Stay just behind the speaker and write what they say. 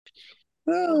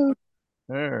Oh,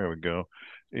 There we go.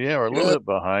 Yeah, we're a little good. bit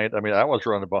behind. I mean, I was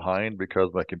running behind because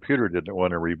my computer didn't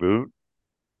want to reboot,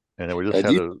 and then we just And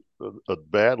had you, a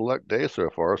bad luck day so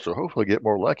far. So hopefully get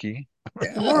more lucky. We're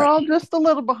yeah, all just a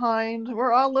little behind.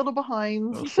 We're all little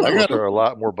behind. Some I of us got are a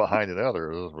lot more behind than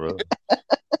others, but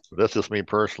that's just me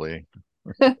personally.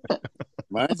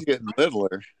 mine's getting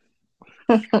littler,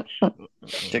 Uh,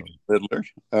 chicken littler.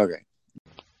 Okay.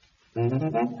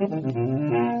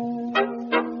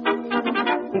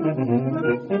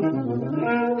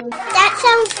 That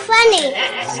sounds funny.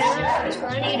 That sounds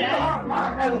funny.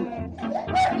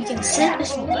 You can send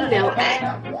us an email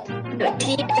at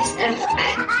tsf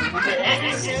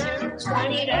that sounds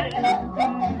funny. Now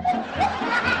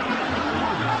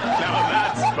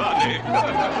that's funny.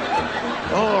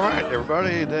 All right,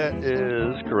 everybody, that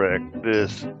is correct.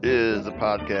 This is the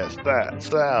podcast that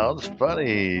sounds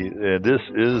funny, and this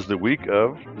is the week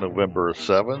of November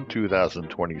 7,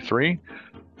 2023.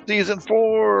 Season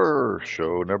 4,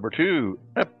 show number 2,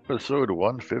 episode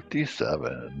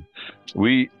 157.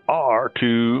 We are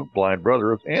two blind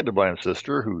brothers and a blind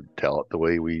sister who tell it the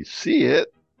way we see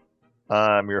it.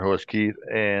 I'm your host, Keith,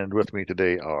 and with me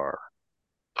today are.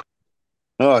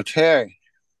 Oh, Terry.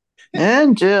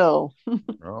 And Jill.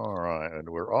 All right, and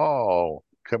we're all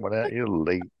coming at you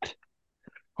late.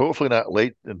 Hopefully, not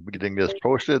late in getting this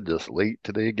posted, just late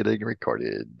today getting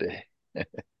recorded.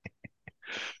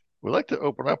 We'd like to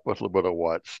open up with a little bit of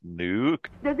what's new.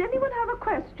 Does anyone have a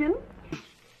question?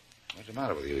 What's the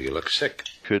matter with you? You look sick.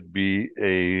 Could be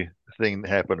a thing that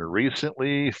happened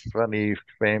recently, funny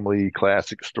family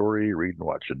classic story, reading,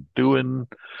 watching, doing.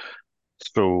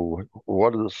 So,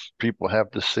 what does people have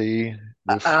to say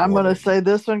this I'm going to morning? say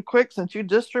this one quick since you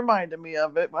just reminded me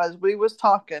of it. As we was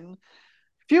talking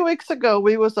a few weeks ago,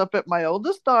 we was up at my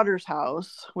oldest daughter's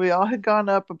house. We all had gone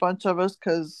up, a bunch of us,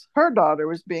 because her daughter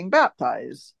was being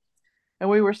baptized. And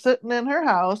we were sitting in her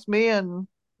house, me and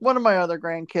one of my other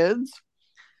grandkids.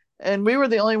 And we were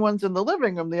the only ones in the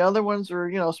living room. The other ones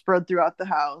were, spread throughout the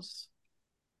house.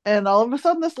 And all of a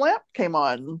sudden, this lamp came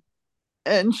on.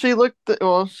 And she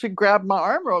grabbed my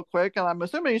arm real quick. And I'm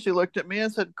assuming she looked at me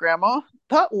and said, Grandma,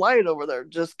 that light over there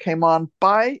just came on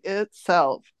by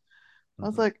itself. I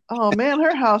was like, oh man,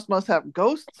 her house must have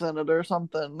ghosts in it or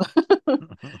something.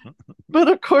 But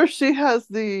of course, she has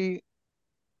the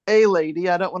A lady.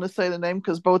 I don't want to say the name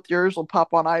because both yours will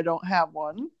pop on. I don't have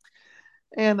one.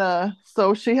 And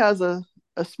so she has a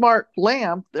smart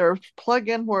lamp. There's plug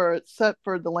in where it's set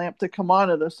for the lamp to come on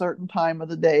at a certain time of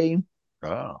the day.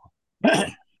 Oh,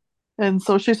 And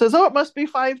so she says, "Oh, it must be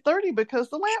 5:30 because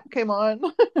the lamp came on."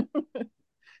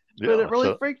 But it yeah. really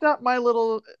So, freaked out my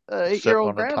little set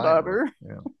 8-year-old on a timer.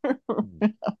 granddaughter. Yeah.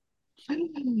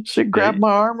 She Yeah, grabbed my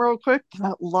arm real quick.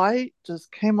 That light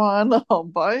just came on all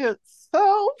by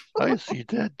itself. I see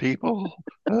dead people.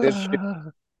 Did she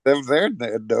live there?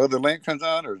 No, the lamp comes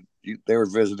on, or they were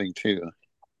visiting too?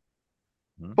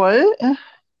 What?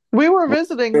 We were Were they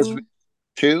visiting visiting.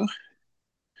 too?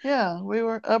 Yeah, we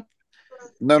were up.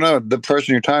 No, no, the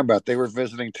person you're talking about, they were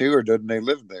visiting too, or didn't they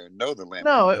live there? No, the lamp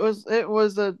No, comes it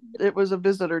was a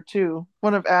visitor too.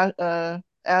 One of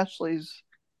Ashley's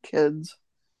kids.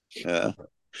 on.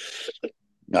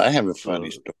 I have a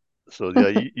funny So, story. so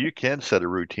yeah, you can set a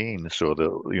routine so the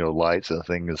lights and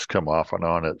things come off and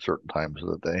on at certain times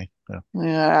of the day. Yeah.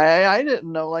 Yeah, I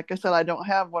didn't know. Like I said, I don't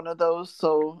have one of those.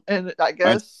 So, and I Mine's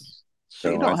guess she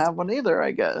going. don't have one either,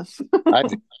 I guess. I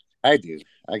do. I do.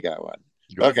 I got one.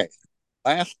 Good. Okay.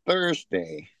 Last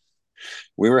Thursday,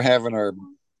 we were having our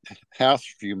house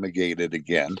fumigated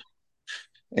again,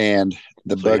 and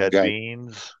the So you bug had guy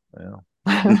beans. Yeah.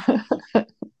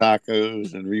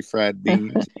 tacos and refried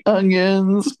beans,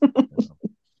 Onions.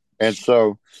 and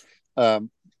so um,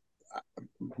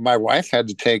 my wife had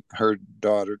to take her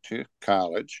daughter to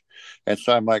college, and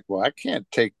so I'm like, well, I can't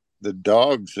take the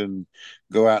dogs and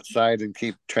go outside and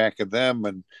keep track of them,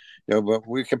 and but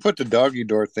we can put the doggy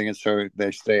door thing in so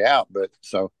they stay out. But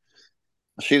so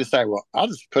she decided, well, I'll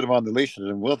just put them on the leashes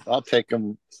and I'll take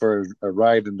them for a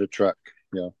ride in the truck.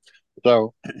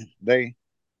 So they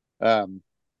um,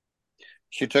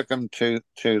 she took them to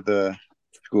the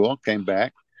school, came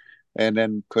back, and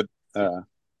then put.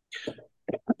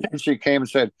 She came and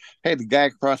said, "Hey, the guy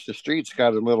across the street's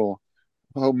got a little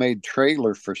homemade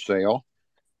trailer for sale,"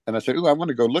 and I said, "Ooh, I want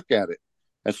to go look at it."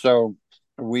 And so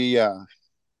we,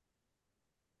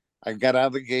 I got out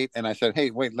of the gate and I said,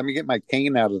 "Hey, wait, let me get my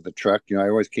cane out of the truck. I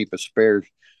always keep a spare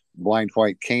blind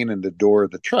white cane in the door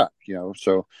of the truck.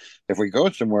 So if we go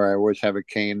somewhere, I always have a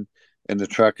cane in the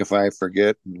truck if I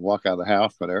forget and walk out of the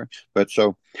house, whatever." But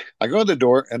so I go to the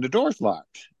door and the door's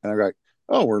locked, and I'm like,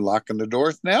 "Oh, we're locking the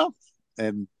doors now."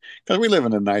 and because we live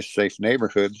in a nice, safe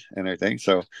neighborhood and everything.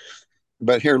 So,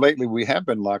 but here lately we have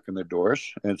been locking the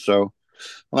doors, and so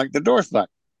I'm like, the door's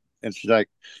locked, and she's like,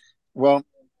 well,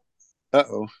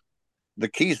 oh, the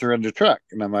keys are in the truck,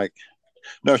 and I'm like,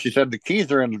 no, she said the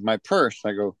keys are in my purse.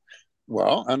 I go,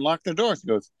 well, unlock the door. She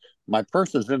goes, my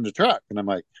purse is in the truck, and I'm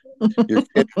like, you're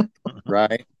kidding,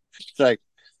 right? It's like,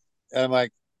 I'm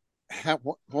like,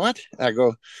 what? I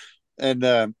go,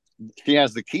 and she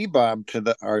has the key bob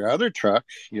to our other truck,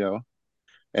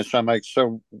 and so I'm like,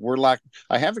 so we're locked.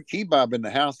 I have a key bob in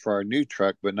the house for our new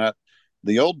truck, but not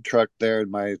the old truck there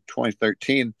in my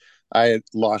 2013. I had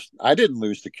lost. I didn't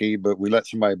lose the key, but we let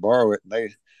somebody borrow it, and they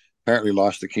apparently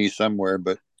lost the key somewhere.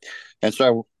 And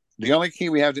so the only key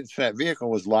we have to that vehicle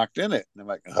was locked in it. And I'm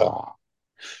like, oh.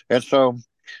 And so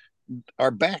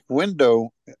our back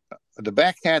window, the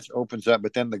back hatch opens up,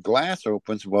 but then the glass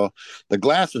opens. Well, the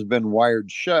glass has been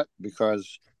wired shut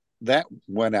because that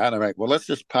went out. I'm like, well, let's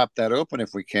just pop that open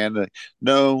if we can.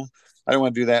 No, I don't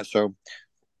want to do that. So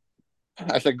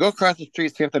I said, go across the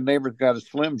street, see if the neighbor's got a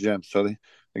Slim Jim. So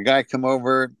the guy come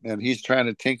over and he's trying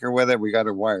to tinker with it. We got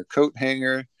a wire coat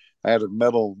hanger. I had a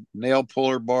metal nail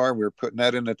puller bar. We were putting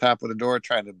that in the top of the door,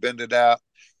 trying to bend it out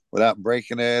without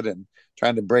breaking it and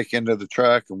trying to break into the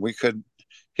truck. And we couldn't,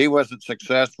 he wasn't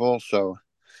successful. So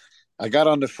I got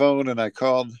on the phone and I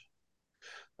called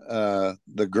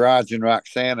the garage in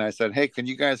Roxanne. I said, hey, can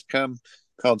you guys come?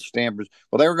 Called Stampers.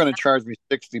 Well, they were going to charge me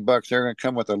 $60. They were going to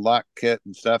come with a lock kit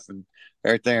and stuff and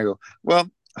everything. I go, well,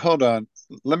 hold on.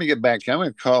 Let me get back to you. I'm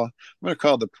going to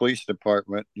call the police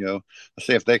department,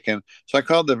 see if they can. So I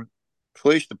called the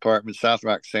police department, South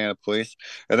Roxana Police,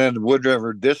 and then the Wood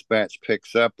River Dispatch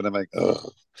picks up, and I'm like,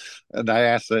 oh. And I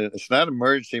asked, it's not an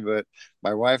emergency, but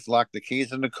my wife locked the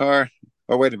keys in the car.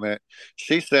 Oh, wait a minute.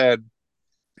 She said,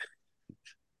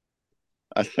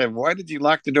 I said, why did you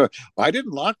lock the door? Well, I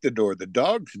didn't lock the door. The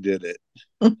dogs did it.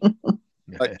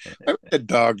 Like, the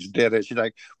dogs did it. She's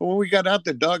like, well, when we got out,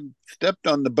 the dog stepped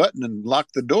on the button and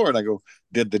locked the door. And I go,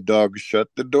 did the dog shut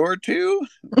the door too?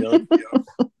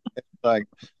 Like,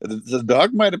 the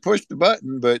dog might have pushed the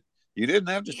button, but you didn't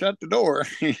have to shut the door.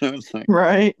 It's like,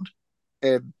 right.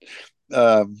 And,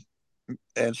 um,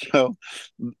 and so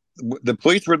the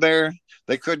police were there.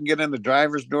 They couldn't get in the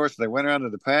driver's door, so they went around to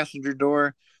the passenger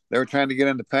door. They were trying to get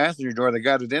in the passenger door. They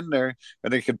got it in there,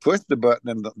 and they could push the button,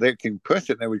 and they can push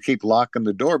it, and they would keep locking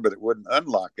the door, but it wouldn't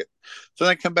unlock it. So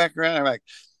they come back around. I'm like,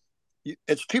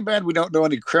 it's too bad we don't know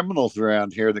any criminals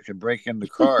around here that can break in the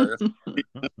car.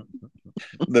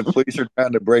 The police are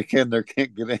trying to break in, they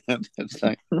can't get in. It's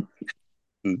like,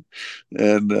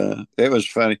 and it was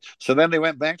funny. So then they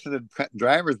went back to the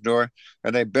driver's door,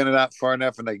 and they bent it out far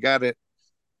enough, and they got it.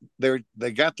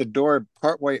 They got the door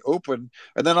partway open,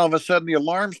 and then all of a sudden the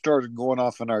alarm started going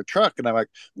off in our truck, and I'm like,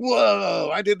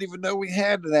 "Whoa! I didn't even know we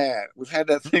had that. We've had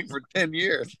that thing for 10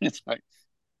 years." It's like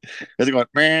it's going,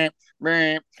 meep,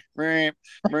 meep, meep,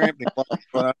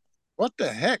 meep. What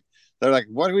the heck? They're like,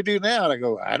 "What do we do now?" And I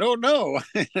go, "I don't know."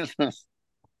 And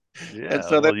Yeah,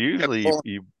 so well, usually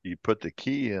you put the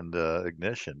key in the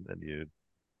ignition and you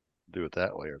do it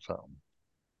that way or something.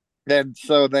 and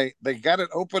so they got it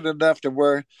open enough to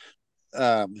where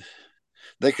um,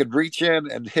 they could reach in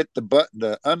and hit the button,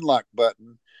 the unlock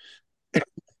button,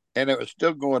 and it was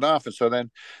still going off. And so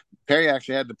then Perry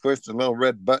actually had to push the little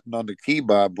red button on the key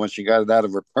bob when she got it out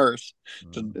of her purse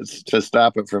to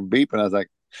stop it from beeping. I was like,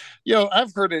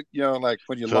 I've heard it, like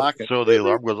when you So lock it. so the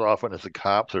alarm goes off when it's the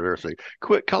cops are there saying,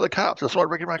 "Quick, call the cops! There's someone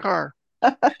breaking my car."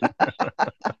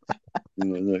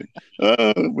 Like,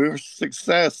 oh, we were a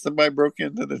success. Somebody broke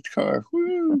into the car.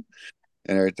 Woo!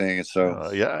 And everything. And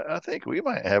so, Yeah, I think we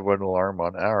might have an alarm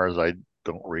on ours. I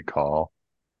don't recall,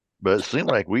 but it seemed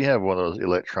like we have one of those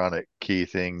electronic key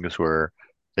things where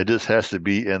it just has to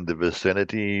be in the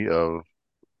vicinity of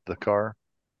the car,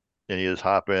 and you just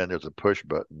hop in. There's a push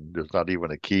button. There's not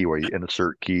even a key where you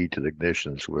insert key to the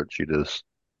ignition switch. You just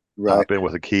right, hop in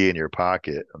with a key in your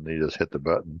pocket, and you just hit the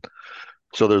button.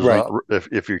 So there's right. not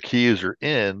if your keys are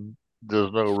in,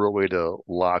 there's no real way to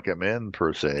lock them in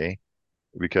per se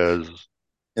because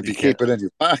If you you can't. keep it in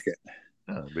your pocket.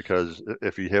 Because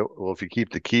if you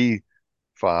keep the key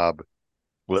fob,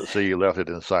 let's say you left it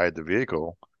inside the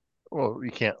vehicle, well,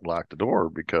 you can't lock the door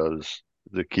because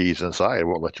the key's inside. It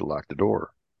won't let you lock the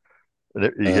door. You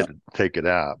Uh, get to take it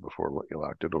out before you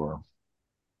lock the door.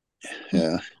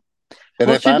 yeah. And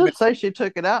Well, if she I'm did say she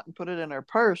took it out and put it in her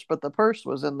purse, but the purse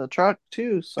was in the truck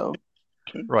too. So,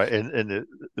 Right, and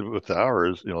with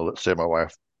ours, let's say my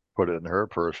wife put it in her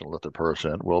purse and let the purse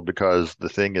in. Well, because the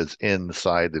thing is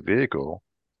inside the vehicle,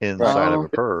 right, inside of oh, a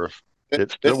purse,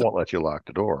 it still this is won't let you lock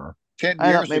the door. 10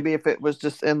 I thought years ago. maybe if it was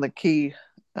just in the key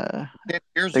Uh, 10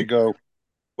 years the, ago,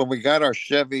 when we got our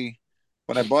Chevy,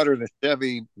 when I bought her the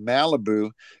Chevy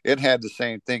Malibu, it had the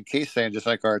same thing Keith's saying, just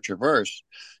like our Traverse.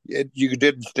 You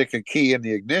didn't stick a key in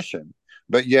the ignition,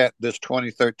 but yet this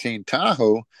 2013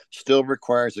 Tahoe still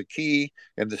requires a key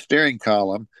in the steering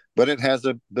column, but it has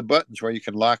the buttons where you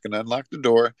can lock and unlock the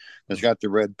door. It's got the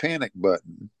red panic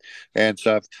button and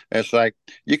stuff. And it's like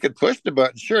you could push the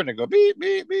button, sure, and it go beep,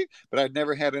 beep, beep, but I'd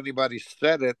never had anybody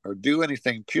set it or do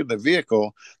anything to the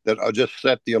vehicle that I'll just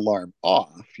set the alarm off.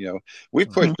 We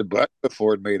Mhm. pushed the button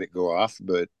before it made it go off,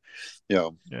 but Yeah.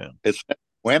 it's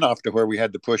went off to where we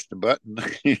had to push the button,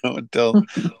 until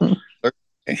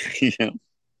you know.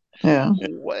 Yeah.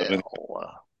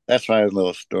 Well, That's my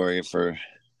little story for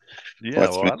yeah,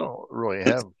 what's well, been. I don't really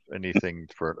have anything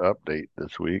for an update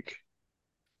this week.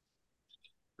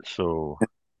 So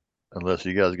unless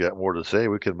you guys got more to say,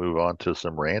 we can move on to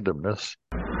some randomness.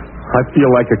 I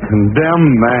feel like a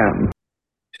condemned man.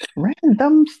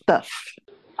 Random stuff.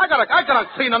 I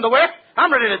got clean underwear.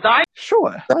 I'm ready to die.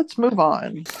 Sure. Let's move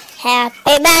on. Happy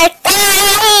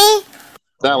birthday!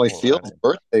 Sally All Field's righty.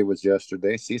 birthday was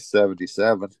yesterday. She's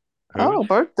 77. Oh, Whose?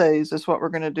 birthdays is what we're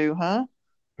going to do, huh?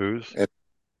 Whose? And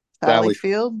Sally Sally,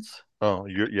 Fields. Oh,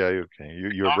 yeah, okay.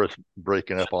 You're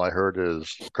breaking up. All I heard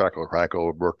is Crackle Crackle.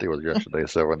 Her birthday was yesterday,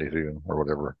 72 or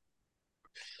whatever.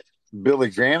 Billy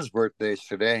Graham's birthday's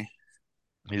today.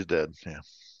 He's dead. Yeah.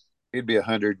 He'd be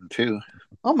 102.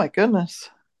 Oh, my goodness.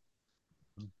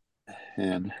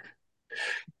 And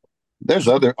there's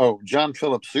John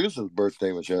Philip Sousa's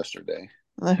birthday was yesterday.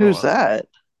 Who's wow. that?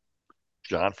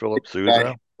 John Philip Guy Sousa.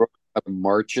 who wrote the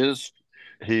marches.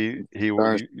 He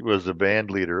was the band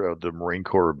leader of the Marine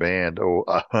Corps band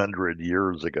 100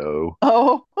 years ago.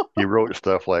 Oh, He wrote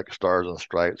stuff like Stars and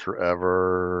Stripes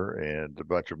Forever and a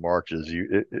bunch of marches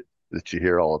that you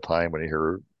hear all the time when you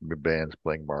hear bands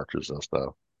playing marches and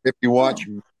stuff. If you watch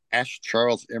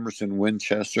Charles Emerson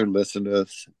Winchester, listen to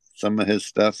some of his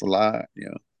stuff a lot.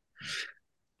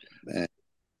 And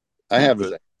I have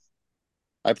his. But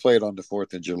I played on the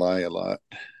 4th of July a lot.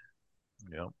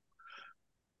 yeah,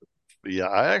 yeah,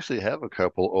 I actually have a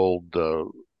couple old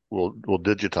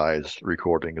digitized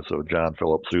recordings of John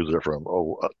Philip Sousa from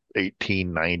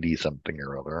 1890 something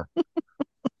or other.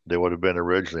 They would have been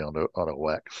originally on a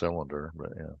wax cylinder, but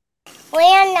yeah.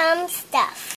 Random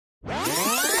stuff.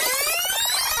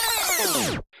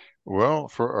 Well,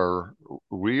 for our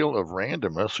wheel of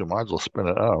randomness, we might as well spin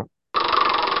it up.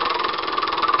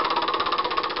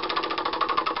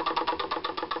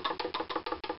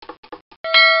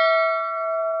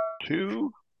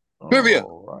 Two. Trivia.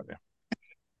 All right.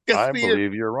 Yes, I me.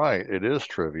 believe you're right. It is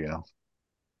trivia.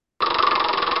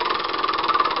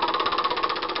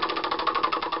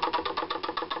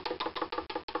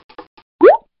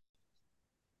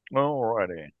 All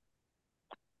righty.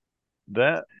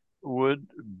 That would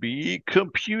be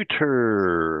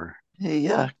computer.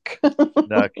 yuck.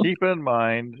 Now, keep in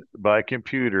mind, by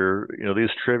computer,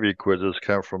 these trivia quizzes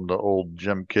come from the old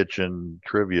Jim Kitchen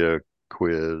trivia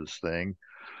quiz thing.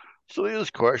 So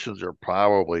these questions are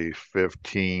probably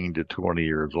 15 to 20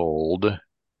 years old.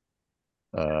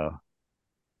 But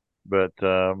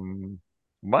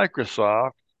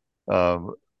Microsoft, I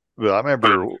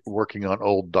remember working on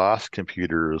old DOS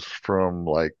computers from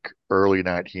like early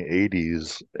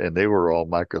 1980s, and they were all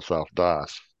Microsoft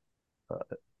DOS.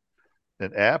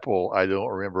 And Apple, I don't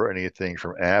remember anything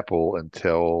from Apple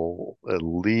until at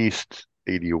least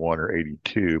 81 or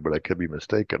 82, but I could be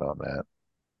mistaken on that.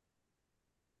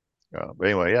 But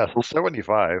anyway, yeah, so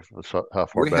 75. That's how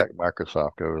far We have back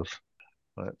Microsoft goes.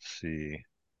 Let's see.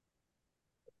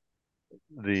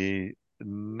 The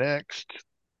next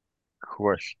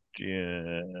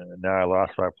question. Now I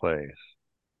lost my place.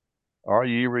 Are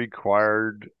you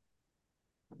required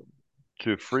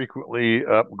to frequently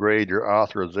upgrade your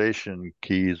authorization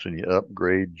keys when you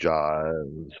upgrade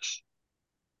JAWS?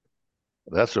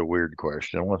 That's a weird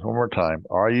question. One more time.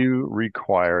 Are you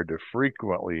required to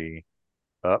frequently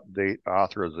update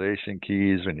authorization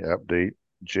keys when you update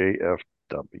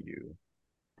JFW?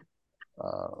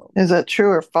 Is that true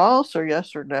or false or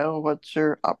yes or no? What's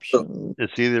your option?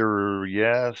 It's either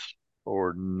yes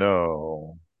or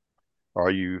no. Are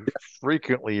you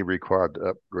frequently required to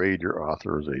upgrade your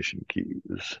authorization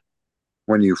keys?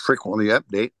 when you frequently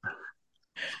update.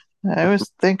 I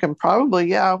was thinking probably,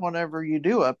 yeah, whenever you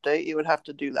do update, you would have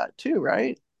to do that too,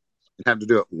 right? You have to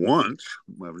do it once.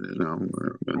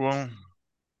 Well,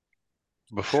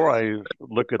 before I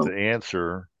look at the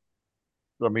answer,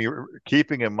 I mean,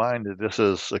 keeping in mind that this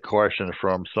is a question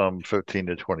from some 15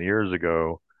 to 20 years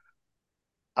ago,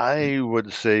 I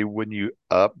would say when you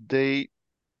update,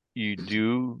 you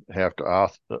do have to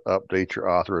update your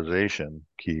authorization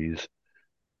keys.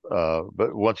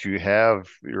 But once you have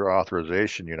your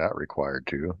authorization, you're not required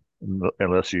to,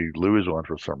 unless you lose one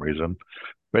for some reason.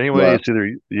 But anyway, Right. it's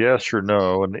either yes or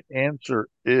no, and the answer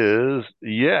is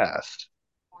yes.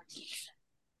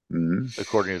 Mm-hmm.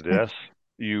 According to this,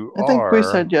 you I think we are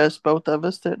said yes, both of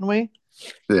us, didn't we?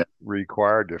 Yeah.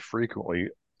 required to frequently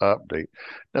update.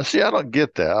 Now, see, I don't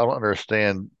get that. I don't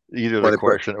understand either Why the they put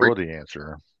question or the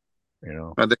answer. You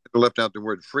know, I think they left out the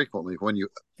word frequently when you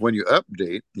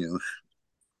update.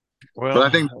 But I well,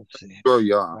 think let's see. throw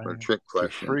you off a Required trick to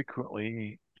question.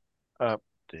 frequently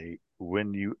update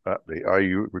when you update. Are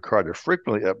you required to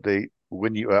frequently update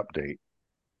when you update?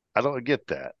 I don't get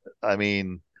that. I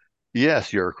mean,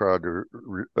 yes, you're required to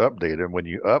update them when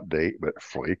you update, but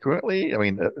frequently? I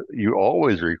mean, you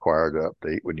always required to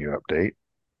update when you update.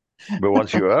 But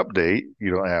once you update,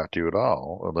 you don't have to at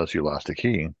all unless you lost a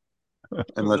key.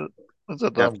 Unless That's a you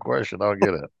have dumb question. I'll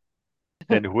get it.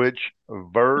 In which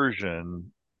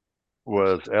version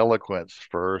was eloquence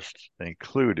first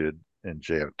included in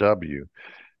JFW?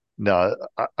 Now,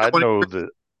 I 20, know that,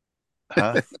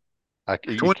 huh?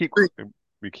 twenty-three.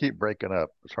 You keep breaking up.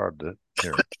 It's hard to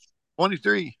hear.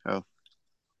 23. Oh,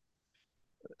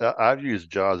 I've used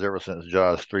JAWS ever since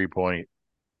JAWS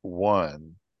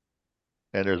 3.1,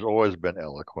 and there's always been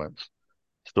eloquence.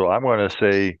 So I'm going to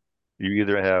say you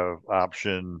either have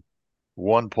option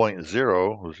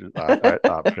 1.0, which is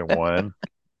option one,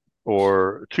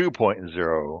 or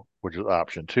 2.0, which is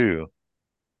option two,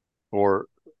 or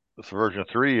version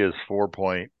 3 is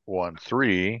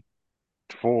 4.13,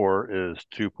 4 is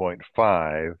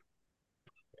 2.5,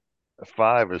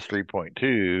 5 is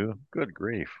 3.2. Good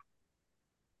grief.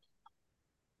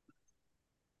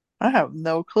 I have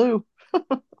no clue.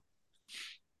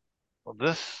 Well,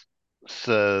 this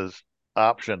says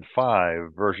option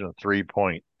 5, version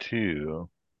 3.2.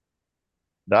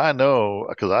 Now I know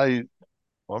because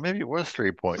well, maybe it was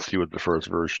 3.2 was the first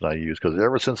version I used because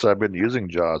ever since I've been using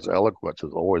JAWS, eloquence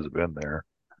has always been there.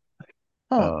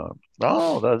 Huh.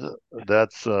 Oh,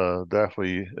 that's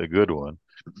definitely a good one.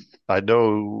 I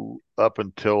know up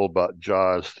until about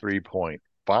JAWS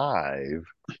 3.5,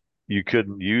 you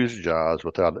couldn't use JAWS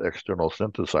without an external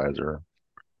synthesizer.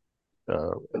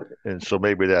 Uh, and so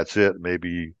maybe that's it.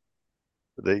 Maybe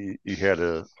you had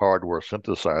a hardware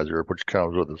synthesizer which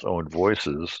comes with its own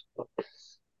voices,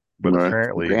 but right.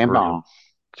 apparently Grandma.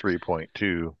 version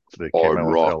 3.2 they came I'm out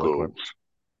with Rocco. eloquence.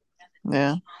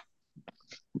 Yeah.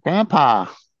 Grandpa.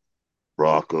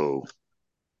 Rocco.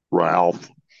 Ralph.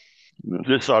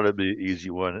 This ought to be an easy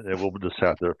one, and we'll just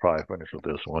have to probably finish with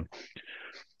this one.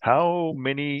 How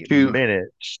many Two.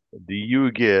 minutes do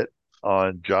you get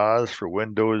on JAWS for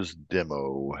Windows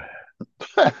demo?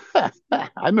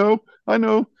 I know.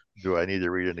 Do I need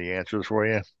to read any answers for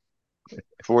you?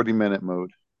 40-minute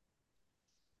mode.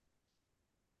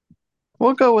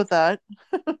 We'll go with that.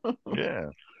 Yeah.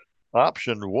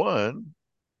 Option 1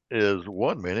 is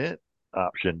 1 minute.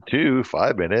 Option 2,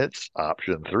 5 minutes.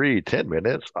 Option 3, 10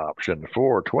 minutes. Option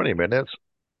 4, 20 minutes.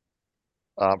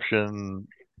 Option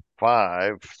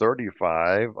 5,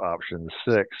 35. Option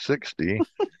 6, 60.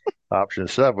 Option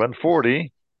 7,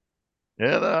 40.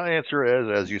 And the answer is,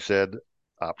 as you said,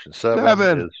 option 7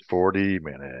 7. is 40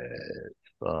 minutes.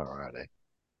 All righty.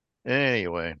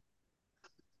 Anyway,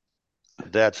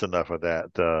 that's enough of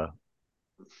that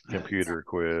computer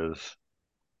quiz.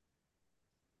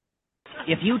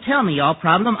 If you tell me your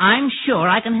problem, I'm sure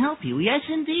I can help you. Yes,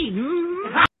 indeed.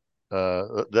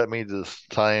 That means it's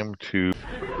time to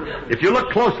If you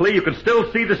look closely, you can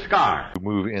still see the scar.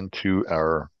 move into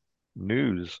our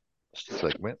news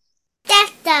segment.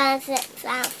 That doesn't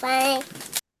sound funny.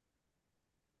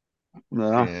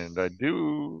 No. And I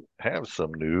do have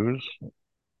some news.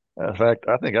 In fact,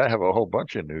 I think I have a whole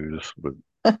bunch of news, but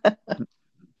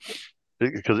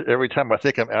because every time I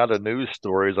think I'm out of news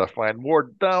stories, I find more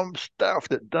dumb stuff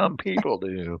that dumb people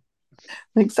do.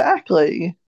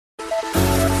 Exactly.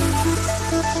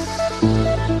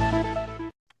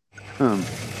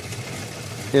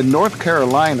 In North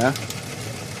Carolina,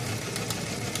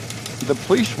 the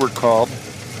police were called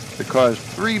because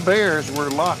 3 bears were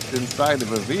locked inside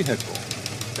of a vehicle.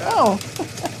 Oh.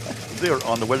 They were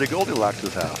on the way to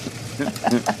Goldilocks' house.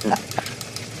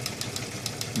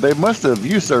 They must have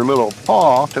used their little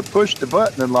paw to push the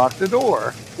button and lock the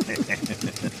door.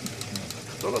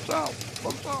 So let's out.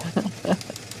 Let's out.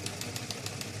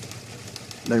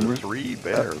 They were 3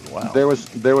 bears. Wow. There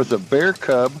was a bear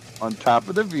cub on top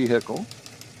of the vehicle,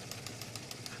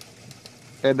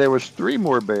 and there was 3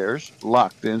 more bears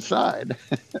locked inside.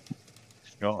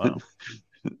 Oh, wow.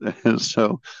 And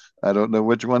so I don't know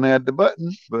which one had the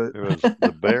button, but It was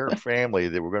the bear family.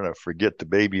 They were going to forget the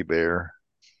baby bear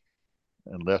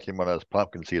and left him on his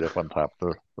pumpkin seat up on top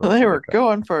of They the were car.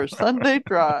 going for a Sunday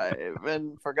drive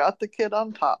and forgot the kid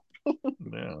on top.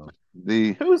 Yeah.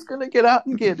 the Who's going to get out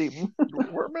and get him?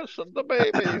 We're missing the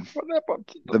baby. What happened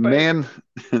to the the baby? man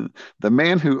the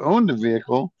man who owned the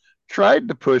vehicle tried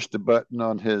to push the button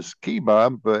on his key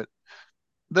fob, but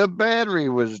the battery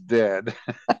was dead.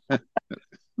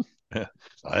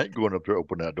 I ain't going up there to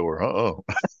open that door.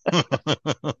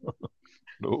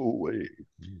 No way.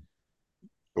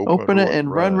 Open the Open it door and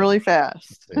and run run. really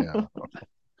fast. Yeah.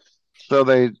 So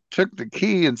they took the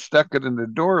key and stuck it in the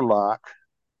door lock.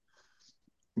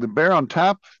 The bear on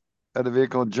top of the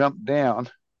vehicle jumped down,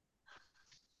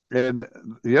 and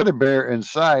the other bear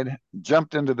inside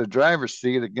jumped into the driver's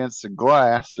seat against the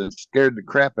glass and scared the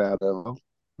crap out of them.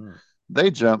 Hmm.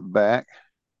 They jumped back.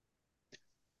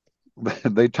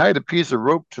 They tied a piece of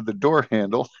rope to the door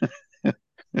handle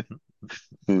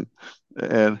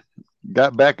and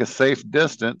got back a safe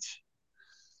distance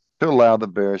to allow the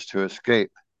bears to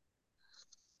escape.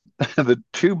 The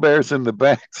two bears in the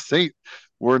back seat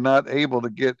were not able to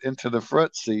get into the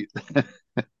front seat.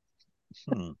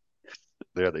 Hmm.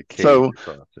 They had a cage So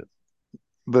across it.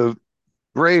 the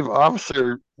brave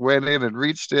officer went in and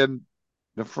reached in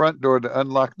the front door to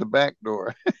unlock the back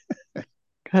door.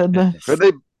 Goodness.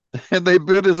 And they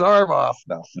bit his arm off.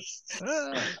 No.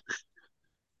 Ah,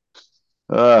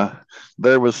 Uh,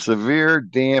 there was severe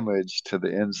damage to the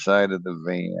inside of the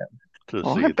van. to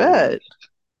Oh, say I the bet. least.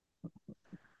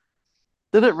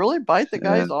 Did it really bite the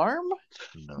guy's And arm?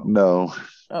 No. no,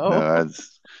 Oh, no,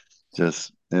 it's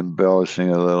just embellishing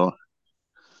a little.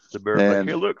 The bear's like,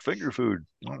 hey, And look, finger food.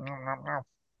 how in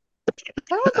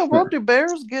the world do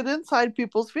bears get inside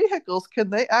people's vehicles? Can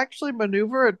they actually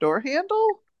maneuver a door handle?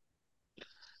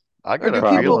 I Or got do a people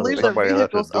feeling probably leave their somebody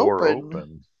left the vehicles door open?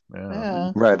 open. Yeah.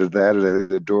 Yeah. right at that, or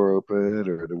the door open,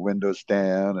 or the windows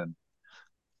down, and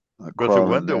But the crawl in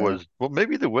window there. was, well,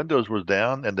 maybe the windows was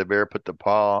down and the bear put the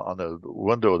paw on the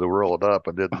window to roll it up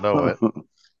and didn't know it.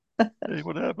 Hey,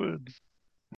 what happened?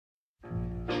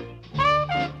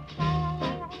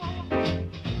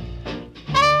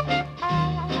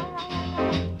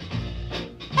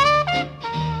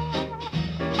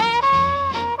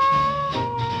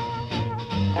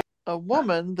 A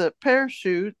woman that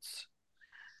parachutes,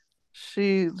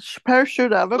 she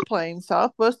parachuted out of a plane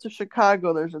southwest of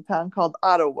Chicago. There's a town called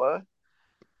Ottawa,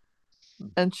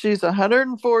 and she's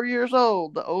 104 years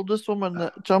old, the oldest woman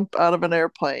that jumped out of an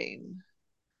airplane.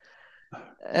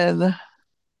 And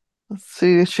let's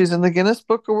see, she's in the Guinness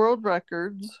Book of World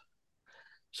Records.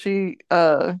 She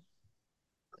I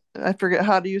forget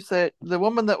how do you say it. The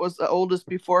woman that was the oldest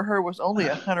before her was only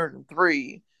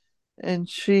 103, and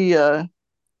she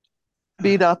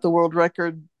beat out the world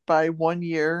record by 1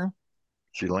 year.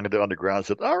 She landed on the ground and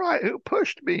said, all right, who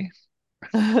pushed me?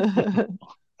 Her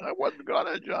I wasn't going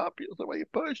to jump. Somebody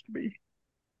pushed me.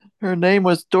 name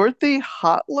was Dorothy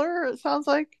Hotler, it sounds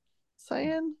like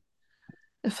saying.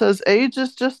 It says age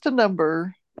is just a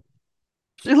number.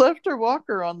 She left her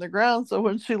walker on the ground so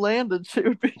when she landed, she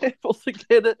would be able to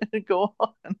get it and go on.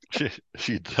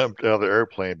 She jumped out of the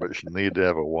airplane, but she needed to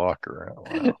have a walker. Oh,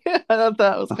 wow. Yeah, I thought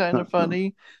that was kind of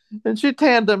funny. And she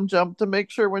tandem jumped to make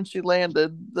sure when she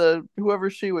landed, the whoever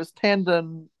she was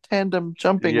tandem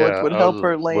jumping with Yeah, would I help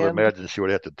her would land. imagine she would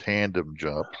have to tandem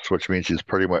jump, which means she's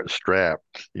pretty much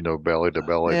strapped, belly to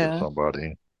belly to Yeah.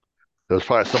 somebody. There's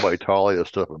probably somebody taller that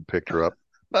stuff and picked her up.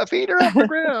 My feet are off the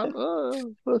ground.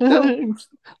 Let's go.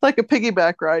 Like a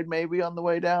piggyback ride, maybe on the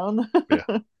way down.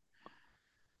 Yeah.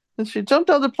 And she jumped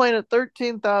out of the plane at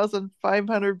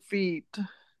 13,500 feet.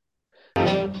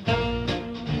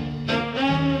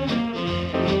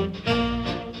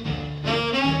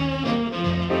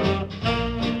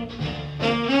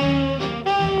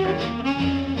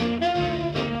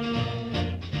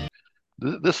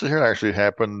 This here actually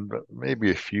happened maybe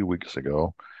a few weeks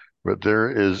ago, but there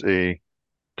is a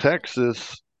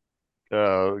Texas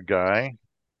guy.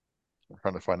 I'm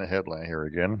trying to find a headline here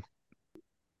again.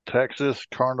 Texas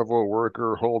carnival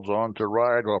worker holds on to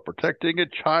ride while protecting a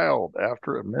child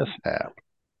after a mishap.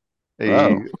 A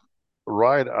Oh,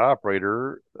 ride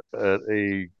operator at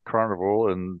a carnival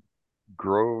in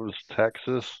Groves,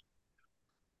 Texas,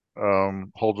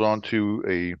 holds on to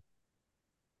a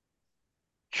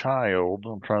child.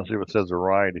 I'm trying to see if it says a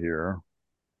ride here.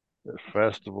 A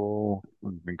festival,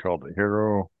 been called a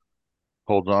hero,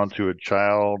 holds on to a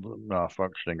child, not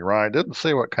functioning ride. Didn't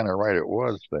say what kind of ride it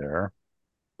was there.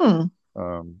 Hmm.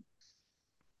 Um,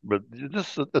 but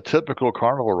just a typical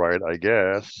carnival ride, I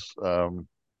guess.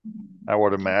 I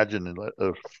would imagine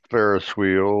a Ferris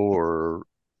wheel or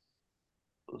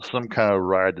some kind of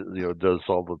ride that does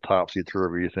all the topsy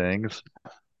turvy things.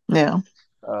 Yeah.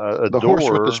 A The horse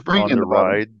with the door spring on in the the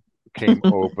bottom. ride came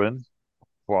open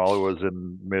while it was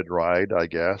in mid ride, I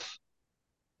guess,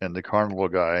 and the carnival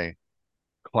guy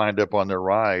climbed up on the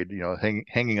ride,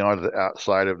 hanging onto the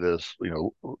outside of this,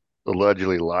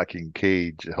 allegedly locking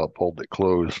cage to help hold it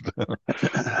closed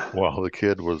while the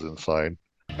kid was inside.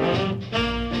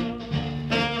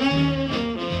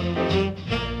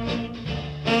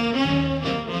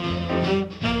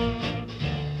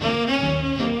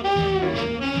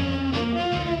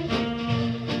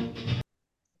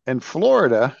 In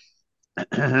Florida,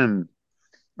 there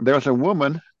was a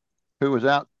woman who was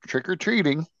out trick or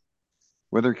treating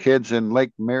with her kids in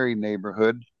Lake Mary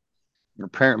neighborhood.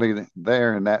 Apparently,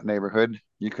 there in that neighborhood,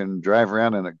 you can drive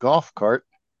around in a golf cart.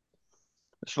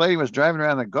 This lady was driving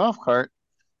around in a golf cart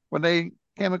when they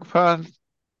came upon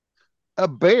a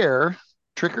bear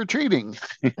trick or treating.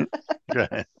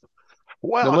 The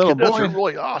Wow, little kid, that's a boy.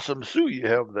 really awesome zoo you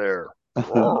have there.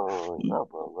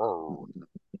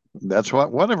 That's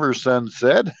what one of her sons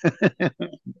said.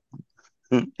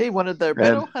 He wanted their And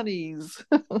meadow honeys.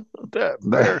 That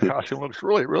bear costume looks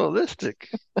really realistic.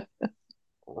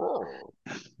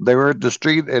 they were at the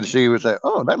street, and she was like,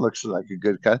 "Oh, that looks like a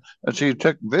good cut." And she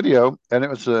took video, and it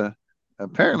was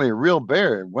apparently a real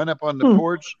bear. It went up on the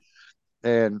porch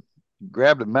and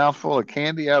grabbed a mouthful of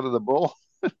candy out of the bowl.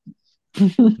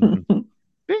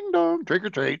 Ding dong, trick or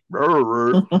treat.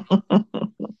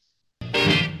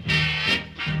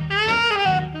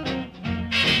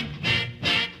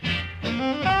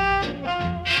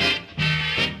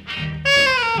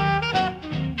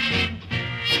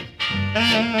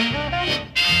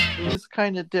 It's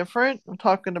kind of different. I'm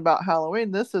talking about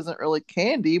Halloween. This isn't really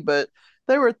candy, but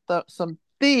there were some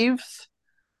thieves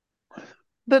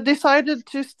that decided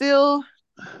to steal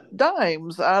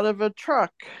dimes out of a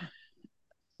truck.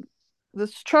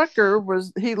 This trucker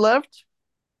he left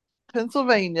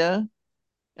Pennsylvania,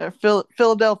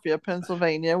 Philadelphia,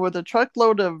 Pennsylvania, with a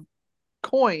truckload of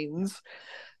coins,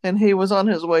 and he was on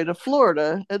his way to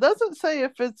Florida. It doesn't say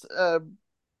if it's a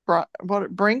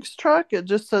Brinks truck. It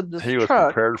just said this He was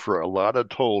truck. prepared for a lot of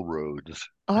toll roads.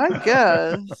 I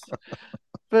guess.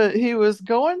 But he was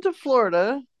going to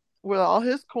Florida with all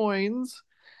his coins.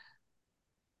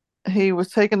 He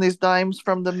was taking these dimes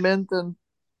from the mint in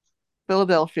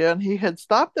Philadelphia, and he had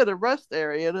stopped at a rest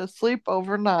area to sleep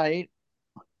overnight.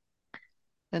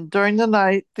 And during the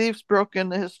night, thieves broke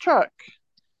into his truck.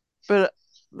 But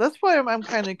that's why I'm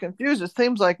kind of confused. It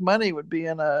seems like money would be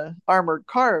in a armored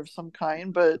car of some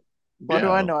kind, but what do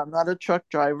I know? I'm not a truck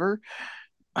driver.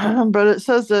 But it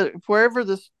says that wherever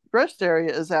this rest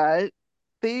area is at,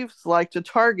 thieves like to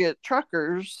target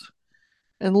truckers.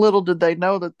 And little did they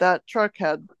know that that truck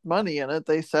had money in it,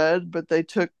 they said, but they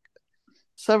took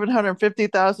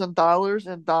 $750,000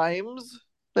 in dimes.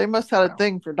 They must have had a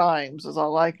thing for dimes, is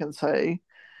all I can say.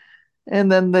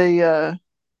 And then they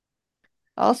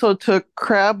also took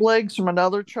crab legs from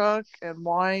another truck and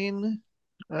wine.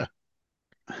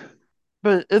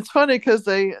 But it's funny because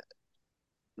they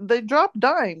dropped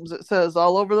dimes, it says,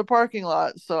 all over the parking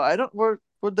lot. So I don't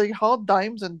would they haul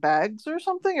dimes in bags or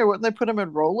something, or wouldn't they put them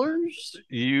in rollers?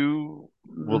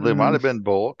 Well, they might have been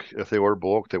bulk. If they were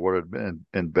bulk, they would have been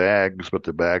in bags, but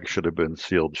the bags should have been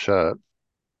sealed shut.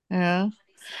 Yeah.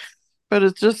 But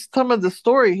it's just some of the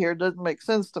story here doesn't make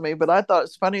sense to me. But I thought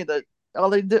it's funny that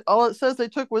all it says they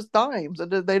took was dimes,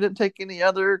 and they didn't take any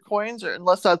other coins, or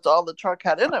unless that's all the truck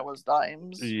had in it was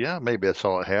dimes. Yeah, maybe that's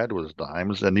all it had was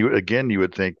dimes. And you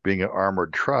would think, being an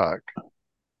armored truck,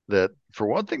 that for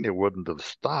one thing they wouldn't have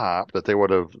stopped, that they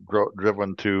would have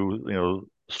driven to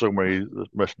so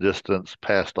much distance,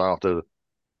 passed off the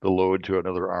load to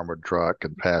another armored truck,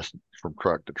 and passed from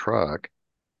truck to truck.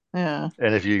 Yeah.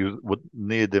 And if you would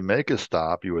need to make a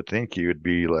stop, you would think you would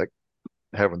be like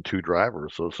having two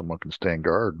drivers so someone can stand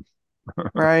guard.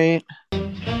 Right.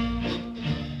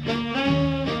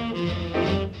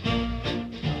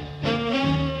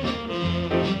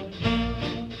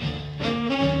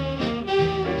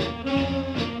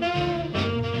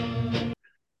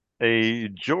 A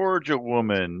Georgia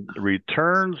woman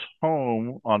returns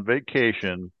home on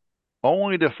vacation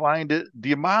only to find it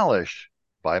demolished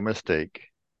by mistake.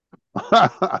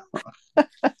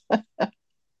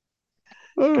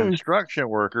 Construction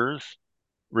workers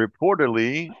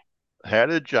reportedly had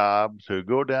a job to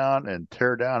go down and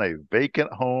tear down a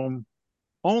vacant home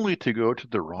only to go to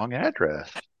the wrong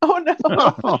address. Oh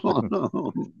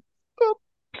no.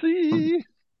 Oopsie.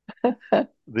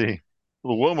 The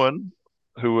woman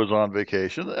who was on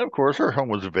vacation, of course, her home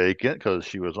was vacant because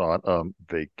she was on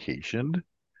vacation.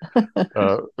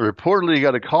 Reportedly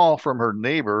got a call from her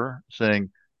neighbor saying,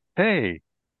 hey,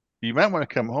 you might want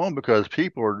to come home because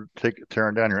people are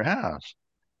tearing down your house.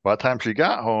 By the time she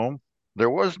got home, there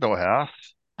was no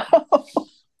house.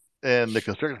 And the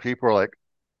construction people are like,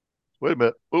 wait a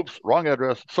minute. Oops, wrong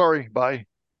address. Sorry, bye.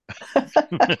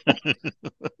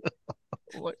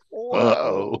 Like,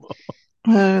 whoa.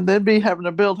 They'd be having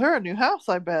to build her a new house,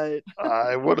 I bet.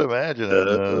 I would imagine it.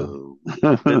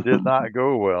 It did not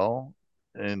go well.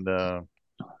 And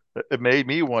it made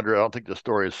me wonder. I don't think the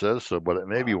story says so, but it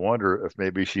made me wonder if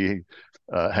maybe she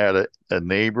had a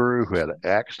neighbor who had an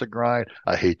axe to grind.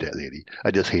 I hate that lady.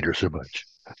 I just hate her so much.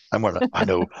 I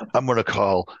know, I'm gonna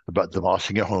call about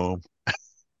demolishing a home.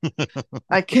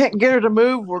 I can't get her to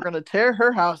move. We're going to tear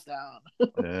her house down.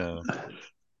 Yeah,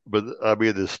 but I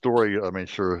mean, the story, I mean,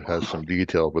 sure has some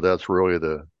detail, but that's really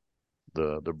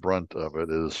the brunt of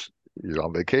it. Is you're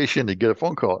on vacation, you get a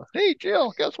phone call. Hey,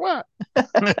 Jill, guess what?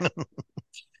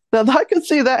 Now, I can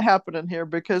see that happening here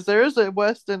because there is a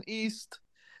west and east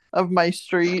of my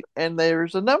street, and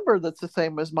there's a number that's the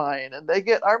same as mine. And they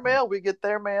get our mail, we get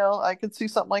their mail. I could see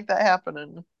something like that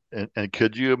happening. And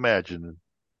could you imagine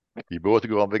you both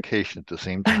go on vacation at the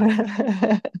same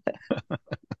time,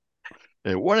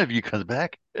 and one of you comes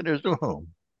back and there's no home?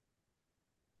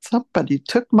 Somebody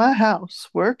took my house.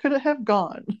 Where could it have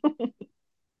gone?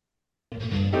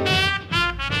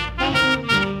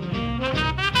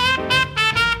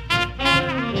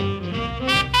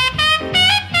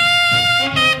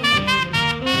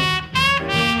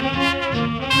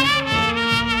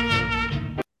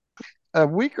 A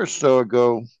week or so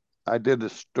ago, I did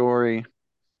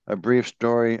a brief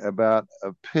story about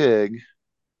a pig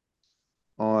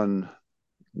on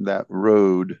that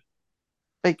road,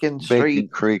 Bacon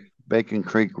Street. Bacon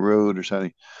Creek Road or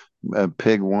something, a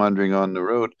pig wandering on the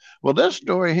road. Well, this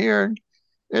story here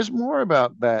is more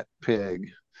about that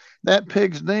pig. That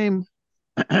pig's name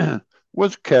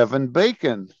was Kevin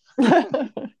Bacon.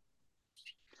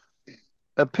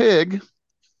 A pig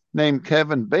named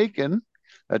Kevin Bacon,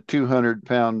 a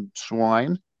 200-pound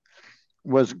swine,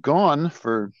 was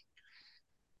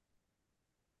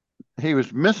he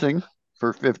was missing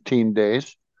for 15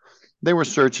 days. They were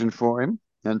searching for him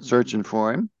and searching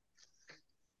for him.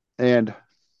 And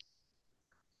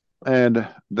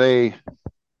they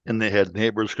had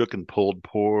neighbors cooking pulled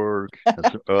pork, and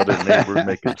some other neighbors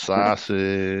making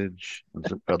sausage, and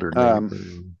some other neighbors.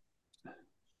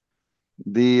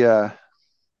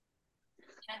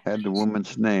 Had the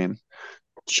woman's name,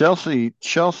 Chelsea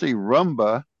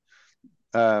Rumba,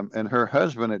 and her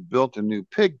husband had built a new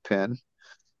pig pen,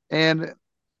 and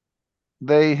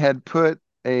they had put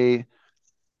a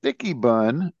sticky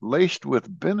bun laced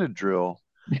with Benadryl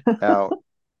out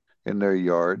in their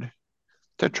yard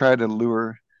to try to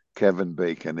lure Kevin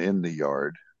Bacon in the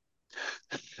yard.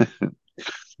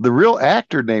 The real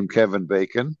actor named Kevin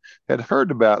Bacon had heard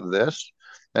about this,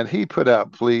 and he put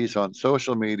out pleas on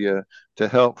social media to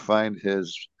help find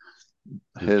his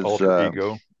alter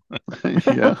ego.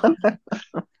 Yeah.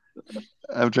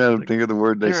 I'm trying to think of the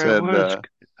word they said.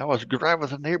 I was driving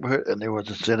the neighborhood and there was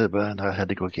a Cinnabon. I had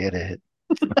to go get it.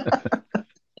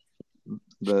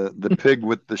 The pig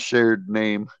with the shared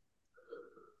name.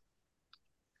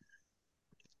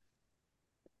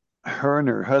 Her and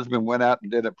her husband went out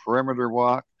and did a perimeter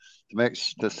walk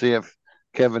to see if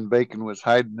Kevin Bacon was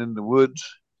hiding in the woods,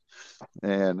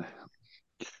 and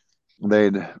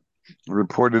they'd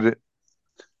reported it.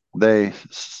 They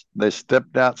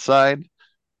stepped outside,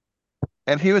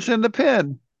 and he was in the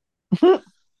pen,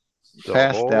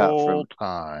 passed out from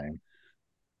time.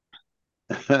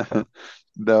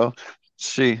 No,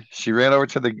 she ran over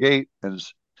to the gate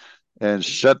and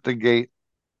shut the gate,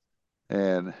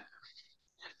 and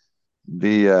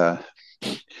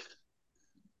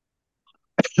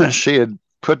she had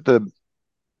put the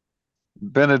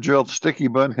Benadryl sticky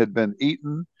bun had been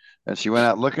eaten, and she went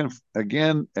out looking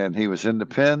again, and he was in the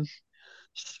pen,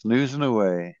 snoozing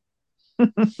away.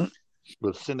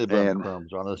 With Cinnabon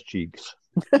crumbs on his cheeks.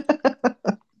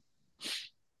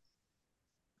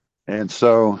 And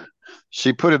so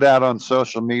she put it out on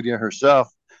social media herself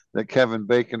that Kevin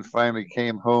Bacon finally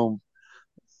came home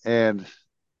and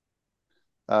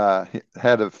had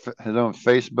his own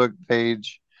Facebook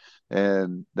page.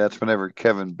 And that's whenever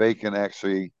Kevin Bacon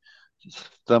actually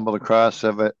stumbled across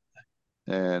of it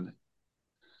and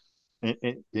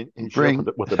he showed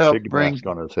up with a big mask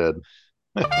on his head.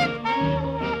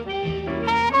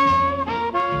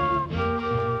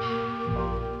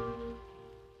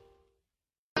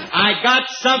 I got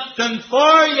something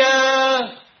for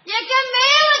you. You can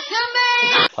mail it to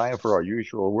me. Time for our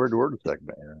usual word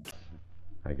segment.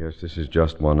 I guess this is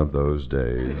just one of those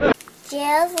days.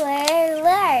 Jill's Weird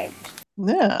Word.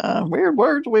 Yeah, weird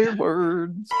words, weird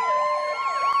words.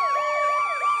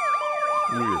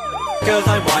 Weird. Because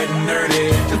I'm white and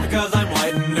nerdy. Just because I'm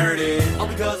white and nerdy. All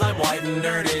because I'm white and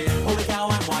nerdy. Holy cow,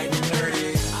 I'm white and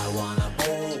nerdy. I wanna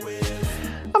bowl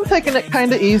with. I'm taking it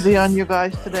kind of easy on you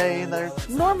guys today. They're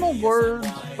normal words,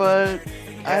 but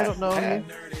I don't know.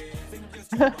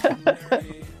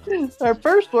 Our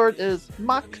first word is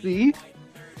moxie.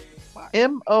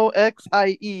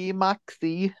 Moxie.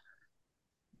 Moxie.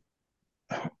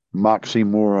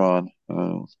 Moxie-moron.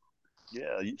 Oh.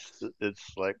 Yeah,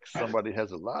 it's like somebody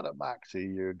has a lot of moxie.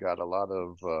 You got a lot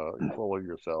of you're full of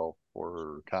yourself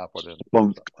or confident,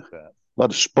 Spunk. something like that. A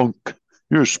lot of spunk.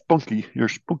 You're spunky. You're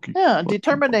spunky. Yeah, Spunky.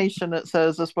 determination, it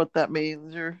says, is what that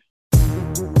means. You're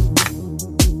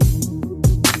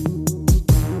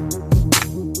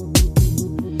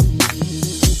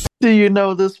Do you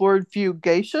know this word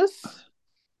fugacious?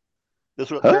 This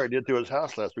is what Larry did to his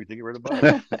house last week to get rid of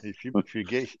bugs. He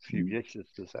fugacious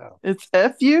his house. It's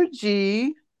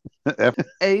Fugacious.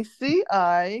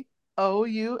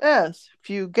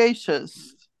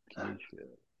 Fugacious.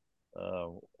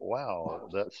 Wow,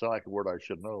 that sounds like a word I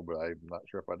should know, but I'm not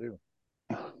sure if I do.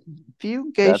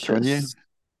 Fugacious. That's when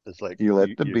it's like you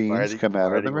let the beans come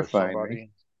out of the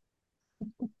refinery.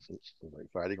 It's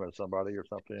like fighting with somebody or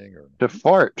something, or to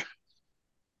fart.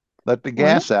 Let the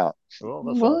gas out. Well,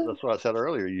 that's what I said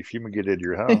earlier. You fumigated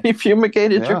your house. You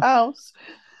fumigated your house.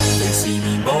 They see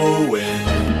me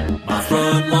mowing my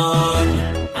front lawn.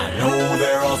 I know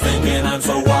they're all thinking I'm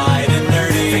so white and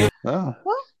nerdy. Oh.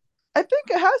 Well, I think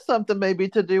it has something maybe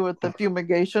to do with the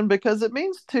fumigation because it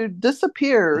means to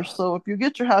disappear. So if you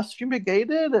get your house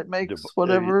fumigated, it makes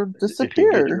whatever disappear.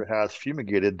 If you get your house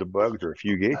fumigated, the bugs are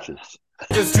fugacious.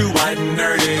 Just too white and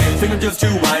nerdy. Think I'm just too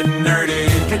white and nerdy.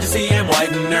 Can't you see I'm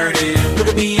white and nerdy? Look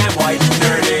at me, I'm white and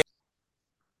nerdy.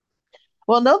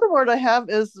 Well, another word I have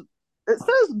is, it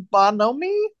says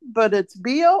bonhomie, but it's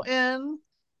Bonhomie.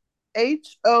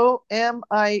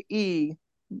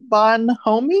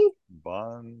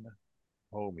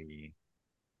 Bonhomie?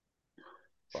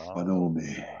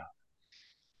 Bonhomie.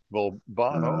 Well,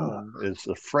 bonhomme is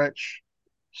a French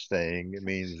saying. It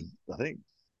means, I think,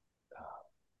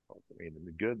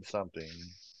 good something.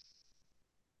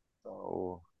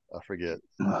 Oh, I forget.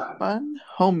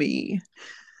 Bonhomie.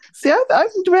 See, I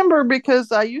remember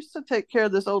because I used to take care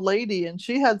of this old lady, and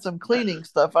she had some cleaning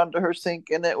stuff under her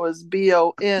sink, and it was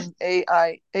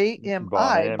Bonami.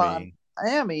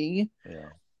 Bonami. Yeah,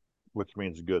 which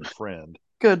means good friend.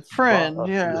 Good friend,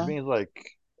 yeah. It means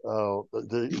like,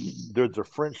 there's a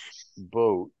French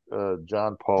boat,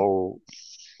 John Paul,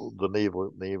 the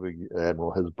Navy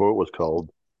admiral. His boat was called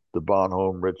the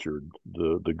Bonhomme Richard,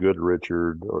 the Good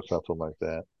Richard, or something like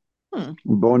that.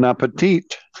 Bon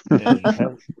appetit. I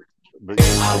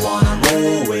wanna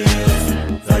roll with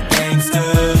the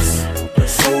gangsters, but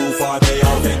so far they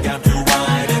all think I'm too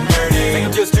white and nerdy. Think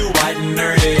I'm just too white and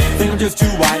nerdy. Think I'm just too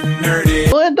white and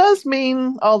nerdy. Well, it does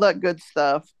mean all that good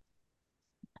stuff.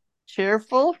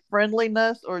 Cheerful,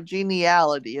 friendliness, or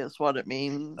geniality is what it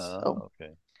means.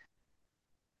 Okay.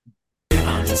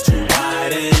 I'm just too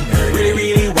white and nerdy.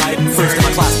 Really, really white and nerdy. First in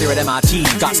my class there at MIT.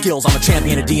 Got skills, I'm a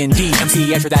champion at D&D.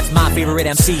 MC Escher, that's my favorite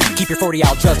MC. Keep your 40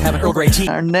 out, just have an Earl Grey tea.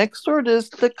 Our next word is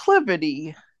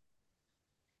declivity.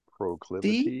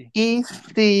 Proclivity?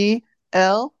 Declivity.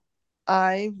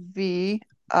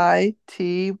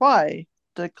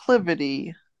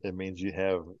 Declivity. It means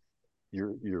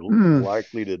you're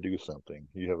likely to do something.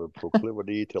 You have a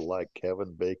proclivity to like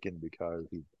Kevin Bacon because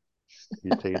he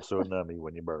tastes so nummy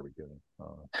when you barbecue him.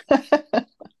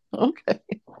 Okay.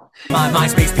 My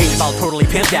MySpace page is all totally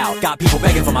pimped out. Got people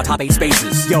begging for my top 8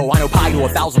 spaces. Yo, I know pie to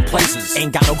 1,000 places.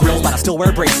 Ain't got no grills, but I still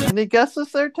wear braces. Any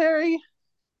guesses there, Terry?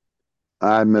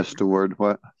 I missed a word.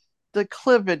 What?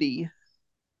 Declivity.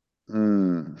 I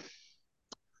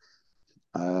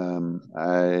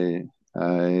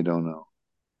don't know.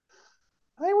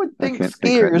 I would think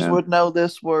skiers would know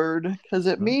this word because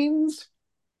it means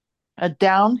a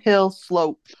downhill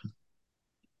slope.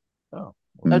 Oh.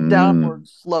 A downward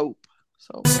slope.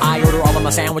 So I order all of my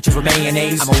sandwiches with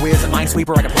mayonnaise. I'm a whiz at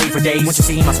Minesweeper, I can play for days. Once you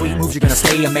see my sweet moves, you're gonna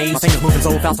stay amazed. My fingers moving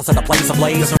so fast, I'll set the place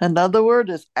ablaze. Another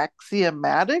word is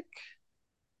axiomatic.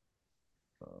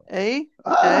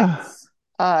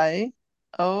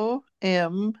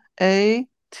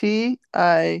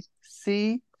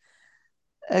 AXIOMATIC.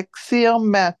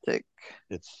 Axiomatic.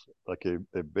 It's like a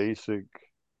basic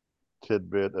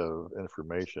tidbit of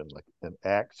information. Like an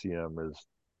axiom is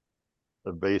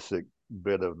a basic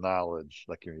bit of knowledge,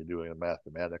 like when you're doing a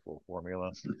mathematical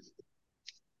formula.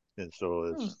 And so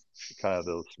it's kind of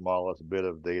the smallest bit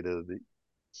of data that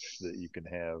you can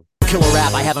have. killer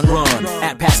rap, I haven't run.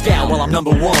 At Pascal, well, I'm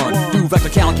number one. Do vector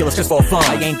calculus just for fun.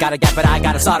 I ain't got a gap, but I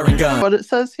got a soldering gun. What it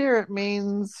says here, it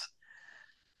means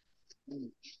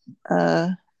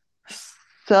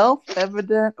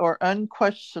self-evident or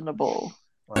unquestionable.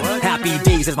 Happy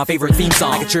Days is my favorite theme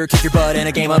song. I can sure kick your butt in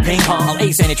a game of ping pong. I'll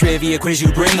ace any trivia quiz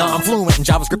you bring on. I'm fluent in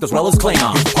JavaScript as well as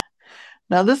Klingon.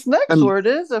 Now, this next word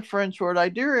is a French word. I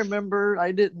do remember,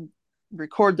 I didn't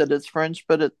record that it's French,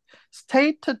 but it's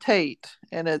tete-to-tate,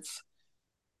 and it's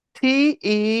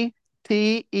T-E-T-E,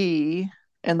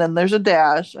 and then there's a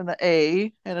dash and an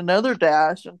A and another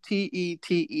dash and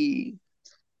T-E-T-E.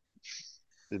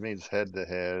 It means head to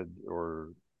head or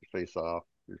face off,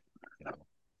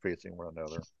 facing one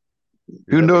another.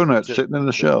 Two donuts sitting in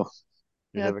the shelf.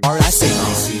 Yeah. I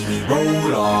see me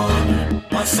roll on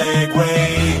my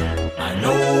Segway. I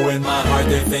know in my heart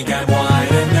they think I'm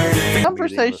wide and nerdy.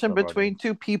 Conversation between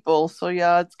two people. So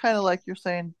yeah, it's kind of like you're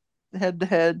saying head to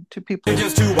head, two people. I'm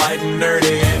just too white and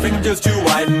nerdy. I think I'm just too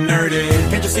white and nerdy.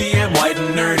 Can't you see I'm white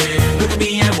and nerdy? Look at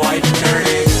me, I'm white and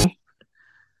nerdy.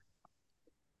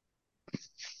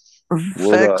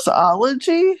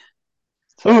 Vexology?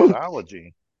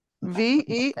 Vexology.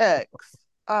 V-E-X-I-L-O-G.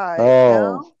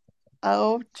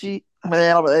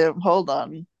 Hold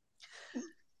on.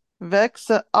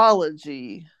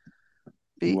 Vexology.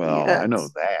 V-E-X. Well, I know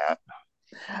that.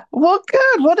 Well,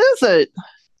 good. What is it?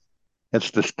 It's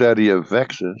the study of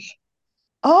vexes.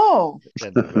 Oh.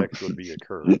 And the vex would be a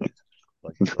curse.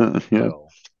 Like yeah.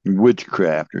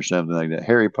 Witchcraft or something like that.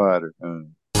 Harry Potter.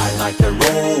 I like to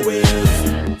roll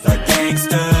with the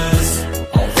gangsters.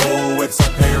 Although it's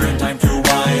apparent I'm too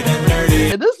wide and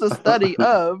nerdy. It is the study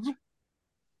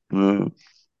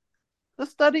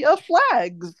of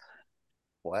flags.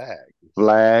 Flags.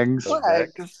 Flags.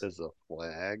 Is a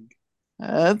flag.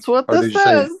 That's what this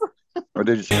says. Or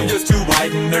did you say I'm just too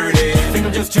white and nerdy. I think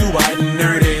I'm just too white and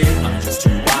nerdy. I'm just too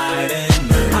white and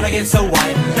nerdy. How'd I get so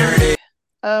white and nerdy?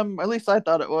 At least I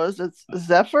thought it was. It's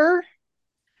Zephyr.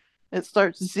 It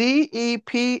starts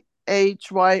Z-E-P-H-Y-R.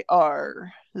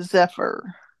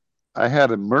 Zephyr. I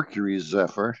had a Mercury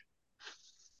Zephyr.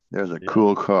 There's a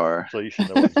cool car. So you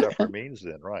should know what Zephyr means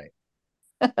then, right?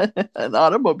 An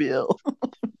automobile.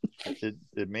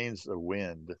 It means a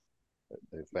wind. A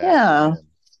Yeah. wind.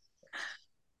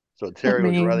 So Terry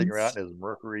was riding around as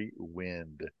Mercury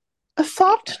wind. A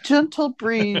soft, gentle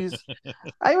breeze.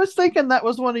 I was thinking that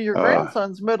was one of your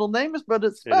grandson's middle names, but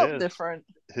it's spelled different.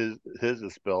 His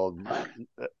is spelled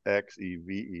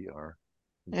Xever.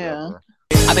 Yeah.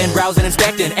 I've been browsing,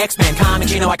 inspecting X-Men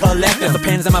comics, I collect them. The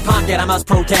pens in my pocket, I must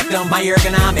protect them. My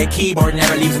ergonomic keyboard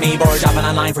never leaves me bored. Shopping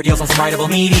online for deals on some writable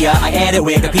media. I edit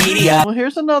Wikipedia. Well,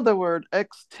 here's another word.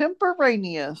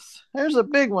 Extemporaneous. There's a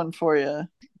big one for you.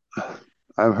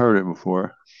 I've heard it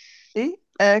before.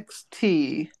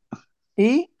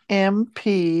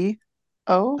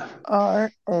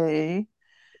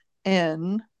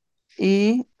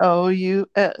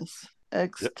 E-X-T-E-M-P-O-R-A-N-E-O-U-S.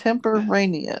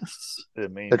 Extemporaneous.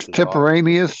 It means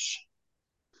extemporaneous.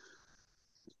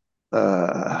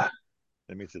 It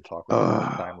means to talk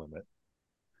without a time limit.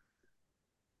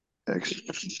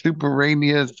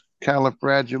 Extemporaneous,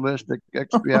 califragilistic,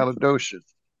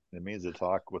 It means to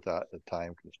talk without a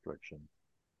time constriction.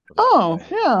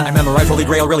 Yeah. I remember Holy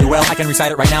Grail really well. I can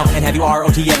recite it right now and have you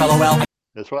ROTFLOL.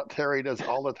 That's what Terry does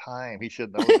all the time. He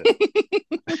should know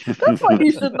it. That's why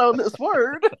you should know this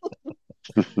word.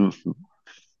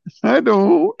 I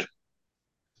don't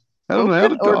know how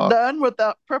to talk. Or done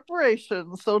without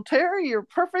preparation. So Terry, you're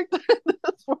perfect.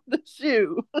 This one is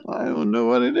you. I don't know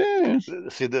what it is.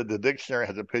 See, the dictionary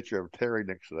has a picture of Terry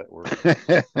next to that word.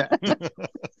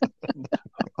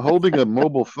 Holding a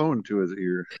mobile phone to his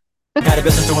ear. Got a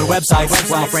business doing websites.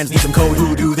 Well, my friends need some code.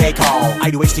 Who do they call? I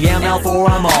do HTML for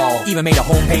them all. Even made a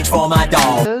homepage for my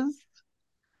dog.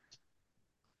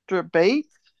 Strabate.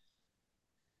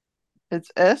 It's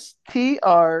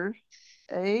S-T-R-A-V-A-I-G.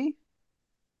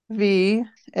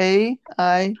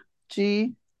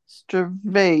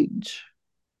 Stravage.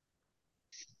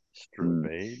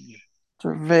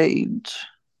 Stravage.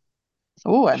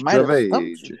 Oh, I might have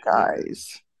stumped you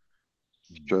guys.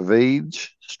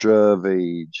 Stravage.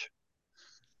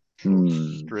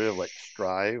 Strive, like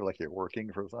strive, like you're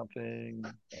working for something.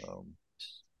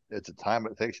 It's a time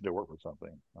it takes you to work for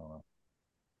something. I don't know.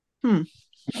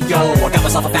 Yo, I got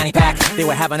myself a fanny pack. They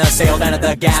were having a sale down at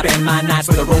the Gap. Spend my nights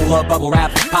with a roll up bubble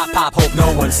wrap. Pop, pop, hope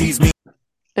no one sees me.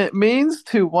 It means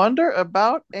to wander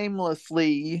about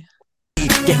aimlessly.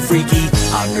 Getting freaky.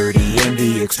 I'm nerdy in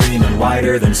the extreme and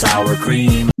whiter than sour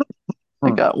cream. I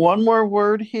got one more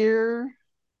word here.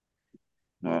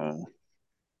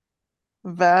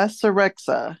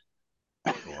 Vasorexa.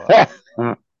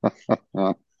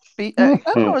 B. I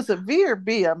don't know, is it V or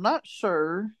B? I'm not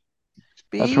sure.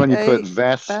 That's when you put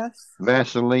Bas-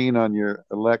 Vaseline on your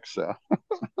Alexa.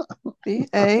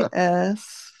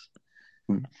 BAS.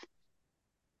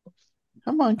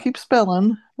 Come on, keep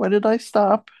spelling. Where did I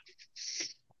stop?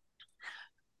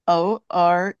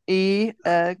 OREXIA.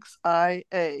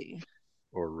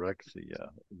 Orexia.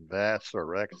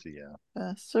 Vasorexia.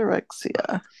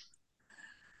 Vasorexia.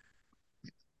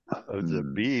 The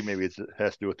B, maybe it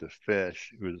has to do with the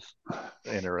fish who's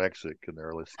anorexic and they're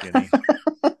really skinny.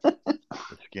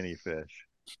 The skinny fish.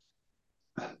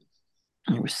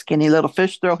 You skinny little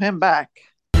fish, throw him back.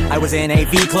 I was in a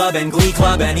V club and Glee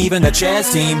club and even the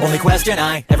chess team. Only question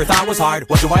I ever thought was hard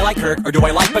was, do I like Kirk or do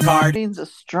I like Picard? It means a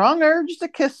strong urge to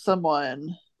kiss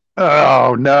someone.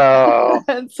 Oh, no.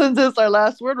 And since it's our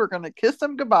last word, we're going to kiss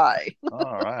him goodbye.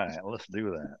 All right, let's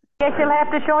do that. Guess you'll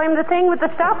have to show him the thing with the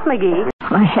stuff, McGee.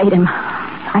 I hate him.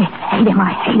 I hate him.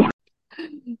 I hate him.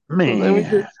 Man. So then we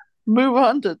just move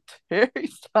on to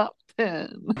Terry's top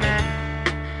 10.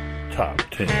 Top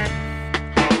 10.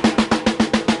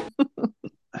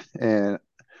 And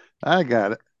I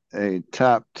got a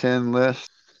top 10 list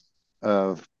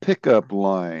of pickup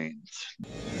lines.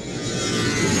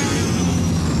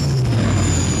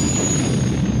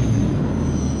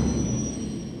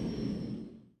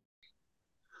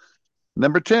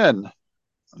 Number 10,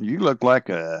 you look like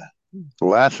a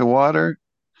glass of water,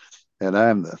 and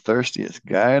I'm the thirstiest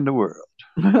guy in the world.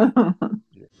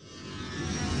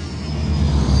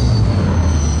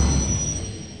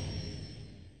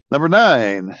 Number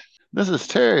 9, this is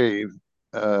Terry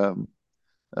with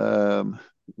the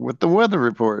weather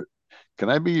report. Can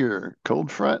I be your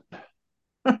cold front?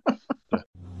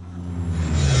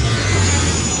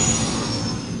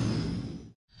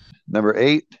 Number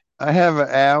 8, I have an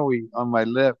owie on my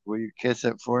lip. Will you kiss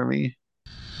it for me?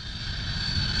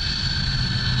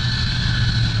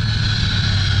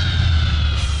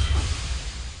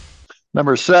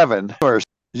 Number 7,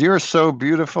 you're so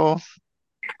beautiful.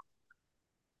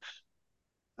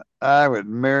 I would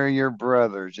marry your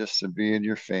brother just to be in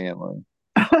your family.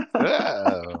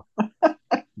 Oh.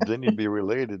 Then you'd be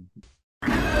related.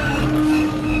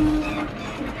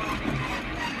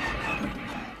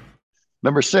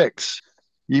 Number 6,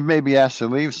 you may be asked to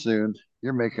leave soon.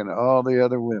 You're making all the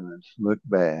other women look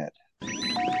bad.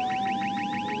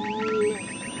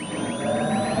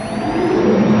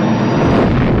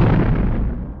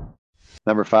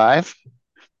 Number 5,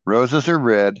 roses are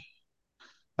red.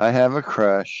 I have a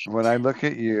crush. When I look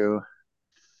at you,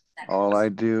 all I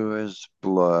do is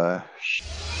blush.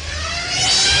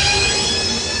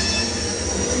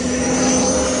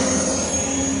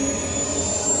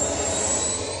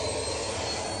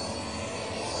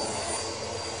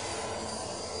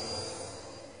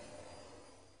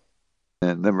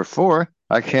 And number 4,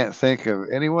 I can't think of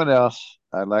anyone else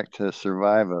I'd like to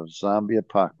survive a zombie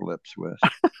apocalypse with.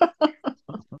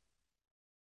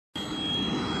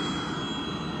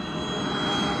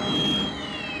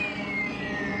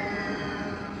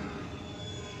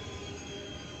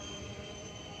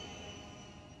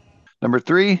 Number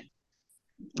 3,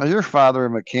 is your father a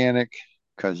mechanic?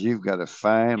 Because you've got a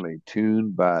finely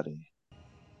tuned body.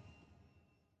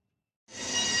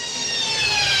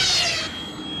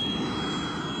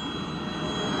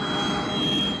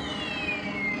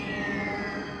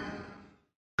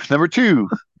 Number 2,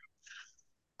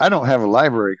 I don't have a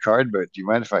library card, but do you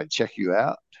mind if I check you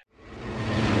out?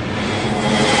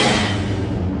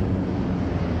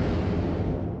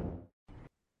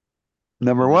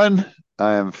 Number 1,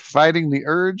 I am fighting the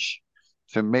urge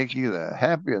to make you the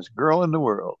happiest girl in the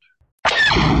world.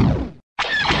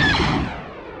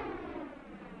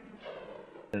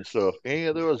 And so if any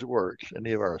of those works,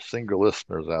 any of our single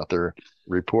listeners out there,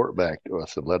 report back to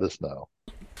us and let us know.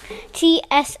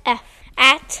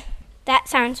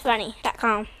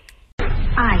 TSF@thatsoundsfunny.com.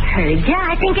 I heard ya.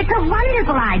 I think it's a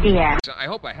wonderful idea. I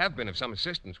hope I have been of some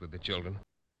assistance with the children.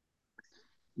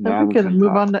 Then we can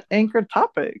move on to anchor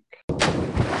topic.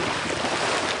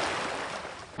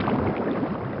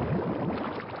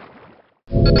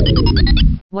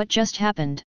 What just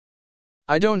happened?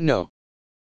 I don't know.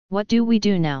 What do we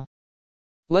do now?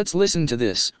 Let's listen to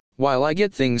this, while I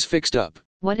get things fixed up.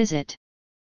 What is it?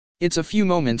 It's a few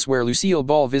moments where Lucille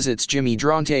Ball visits Jimmy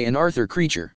Durante and Arthur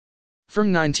Creature.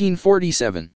 From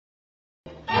 1947.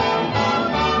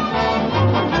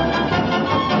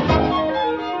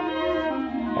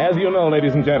 As you know,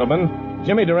 ladies and gentlemen,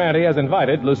 Jimmy Durante has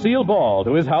invited Lucille Ball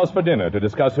to his house for dinner to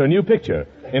discuss her new picture,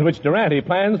 in which Durante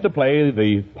plans to play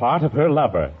the part of her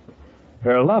lover.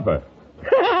 Her lover.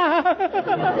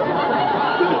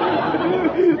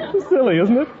 Silly,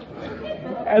 isn't it?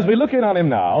 As we look in on him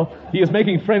now, he is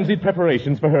making frenzied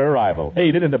preparations for her arrival,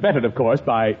 aided and abetted, of course,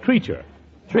 by Treacher.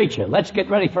 Treacher, let's get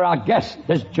ready for our guest.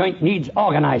 This joint needs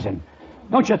organizing.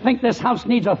 Don't you think this house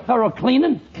needs a thorough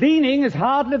cleaning? Cleaning is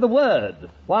hardly the word.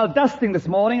 While dusting this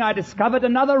morning, I discovered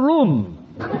another room.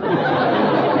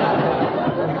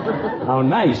 How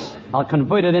nice. I'll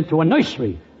convert it into a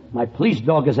nursery. My police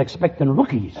dog is expecting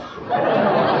rookies.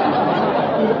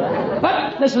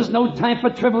 But this is no time for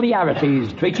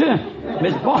trivialities, Treacher.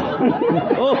 Miss Ball. Go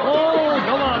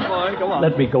on, boy, go on.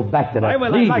 Let me go back to that,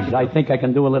 please. I think I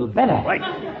can do a little better. Right.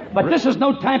 But this is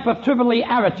no time for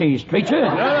trivialities, Treacher.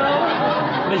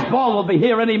 No. Miss Ball will be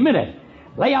here any minute.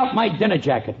 Lay out my dinner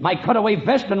jacket, my cutaway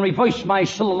vest, and reverse my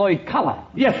celluloid collar.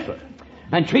 Yes, sir.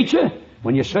 And, Treacher,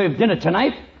 when you serve dinner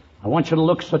tonight, I want you to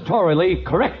look sartorially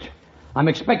correct. I'm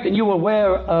expecting you will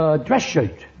wear a dress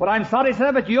shirt. Well, I'm sorry,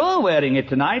 sir, but you're wearing it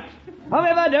tonight.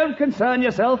 However, don't concern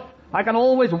yourself. I can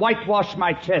always whitewash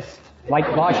my chest.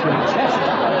 Whitewash your chest?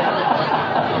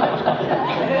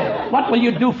 What will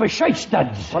you do for shirt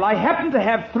studs? Well, I happen to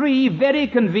have 3 very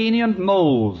convenient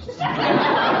moles.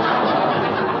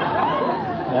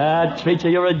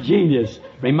 Treacher, you're a genius.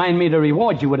 Remind me to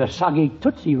reward you with a soggy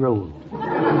Tootsie Roll.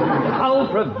 How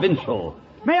provincial.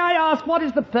 May I ask, what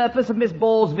is the purpose of Miss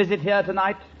Ball's visit here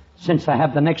tonight? Since I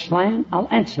have the next line, I'll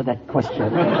answer that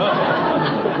question.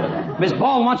 Miss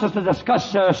Ball wants us to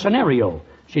discuss a scenario.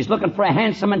 She's looking for a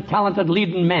handsome and talented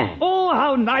leading man. Oh,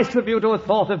 how nice of you to have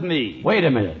thought of me. Wait a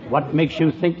minute. What makes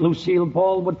you think Lucille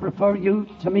Ball would prefer you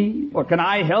to me? Well, can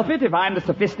I help it if I'm the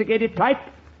sophisticated type?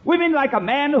 Women like a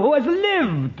man who has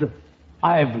lived.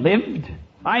 I've lived?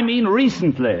 I mean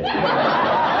recently.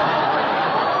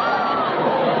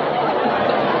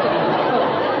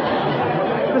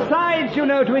 Besides, you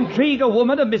know, to intrigue a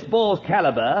woman of Miss Ball's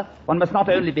caliber, one must not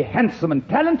only be handsome and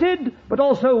talented, but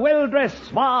also well-dressed,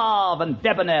 suave, and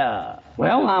debonair.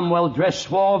 Well, I'm well-dressed,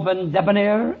 suave, and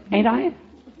debonair, ain't I?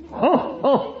 Ho,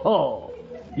 ho, ho.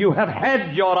 You have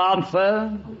had your answer.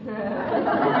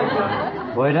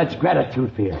 Boy, that's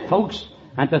gratitude for you, folks.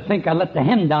 And to think I let the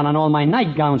hem down on all my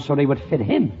nightgowns so they would fit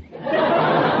him.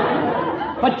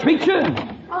 But,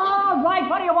 Treacher... All right,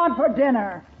 what do you want for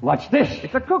dinner? What's this?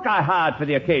 It's a cook I hired for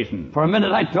the occasion. For a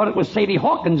minute, I thought it was Sadie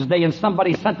Hawkins' day and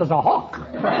somebody sent us a hawk.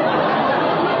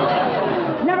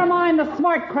 Never mind the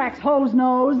smart cracks, hose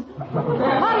nose.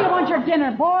 How do you want your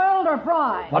dinner, boiled or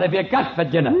fried? What have you got for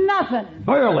dinner? Nothing.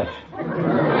 Boil it.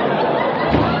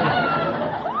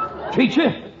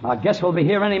 Treacher, I guess we'll be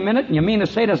here any minute, and you mean to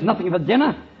say there's nothing for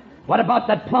dinner? What about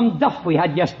that plum duff we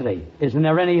had yesterday? Isn't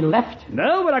there any left?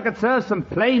 No, but I could serve some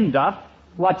plain duff.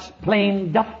 What's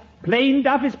plain duff? Plain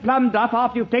duff is plum duff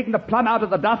after you've taken the plum out of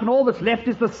the duff, and all that's left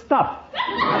is the stuff.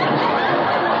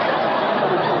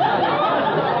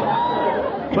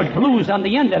 Put blues on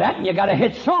the end of that, and you got a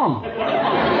hit song.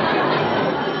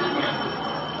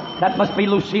 That must be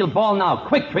Lucille Ball now.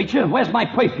 Quick, Treacher, where's my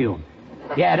perfume?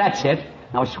 Yeah, that's it.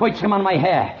 Now squirt some on my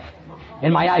hair,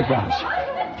 in my eyebrows,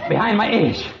 behind my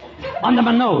ears, under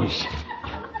my nose.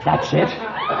 That's it.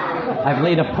 I've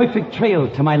laid a perfect trail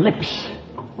to my lips.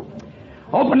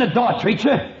 Open the door,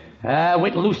 Treacher.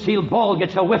 Wait till Lucille Ball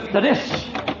gets a whiff of this.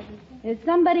 Is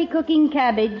somebody cooking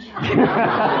cabbage?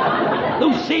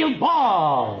 Lucille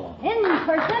Ball! In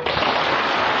person.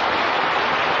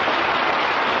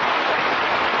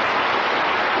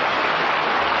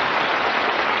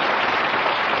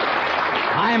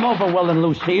 I'm overwhelming,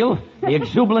 Lucille. The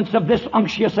exuberance of this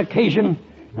unctuous occasion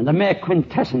and the mere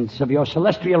quintessence of your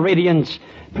celestial radiance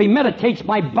premeditates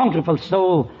my bountiful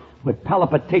soul with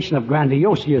palpitation of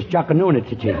grandiosius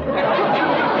jocunity.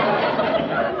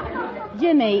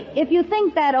 Jimmy, if you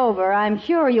think that over, I'm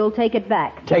sure you'll take it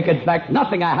back. Take it back?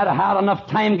 Nothing. I had a hard enough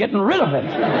time getting rid of it.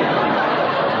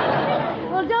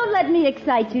 Well, don't let me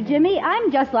excite you, Jimmy.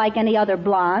 I'm just like any other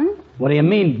blonde. What do you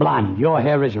mean, blonde? Your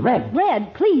hair is red.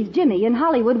 Red? Please, Jimmy. In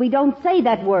Hollywood, we don't say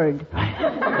that word.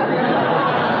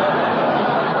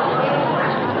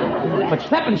 But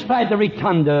step inside the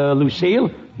rotunda, Lucille.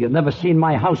 You've never seen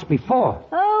my house before.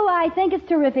 Oh, I think it's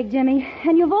terrific, Jimmy.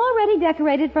 And you've already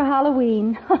decorated for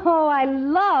Halloween. Oh, I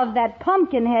love that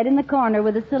pumpkin head in the corner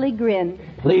with a silly grin.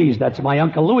 Please, that's my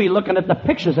Uncle Louie looking at the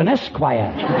pictures in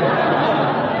Esquire.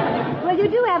 Well, you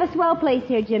do have a swell place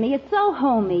here, Jimmy. It's so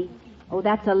homey. Oh,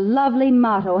 that's a lovely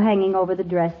motto hanging over the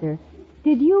dresser.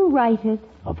 Did you write it?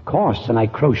 Of course, and I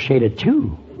crocheted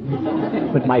too.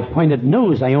 With my pointed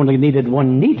nose, I only needed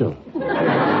one needle.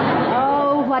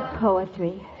 Oh, what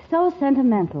poetry. So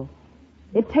sentimental.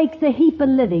 It takes a heap of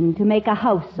living to make a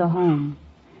house a home.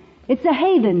 It's a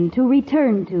haven to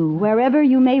return to wherever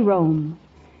you may roam.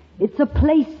 It's a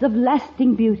place of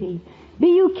lasting beauty. Be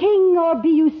you king or be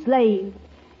you slave,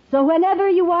 So whenever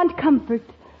you want comfort,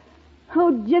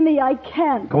 oh, Jimmy, I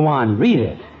can't. Go on, read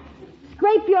it.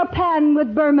 Scrape your pan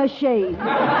with Burma shave.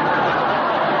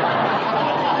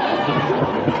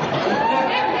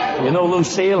 You know,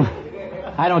 Lucille,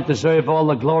 I don't deserve all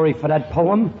the glory for that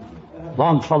poem.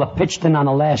 Longfellow pitched in on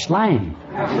the last line.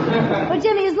 Well,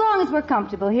 Jimmy, as long as we're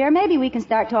comfortable here, maybe we can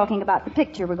start talking about the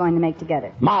picture we're going to make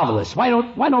together. Marvelous. Why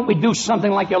don't we do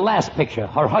something like your last picture,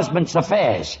 Her Husband's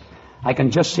Affairs? I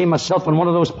can just see myself in one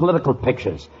of those political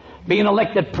pictures. Being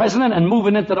elected president and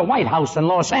moving into the White House in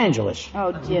Los Angeles.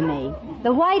 Oh, Jimmy,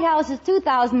 the White House is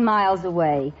 2,000 miles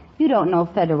away. You don't know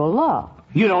federal law.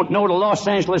 You don't know the Los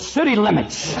Angeles city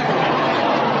limits.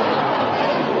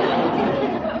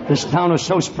 This town is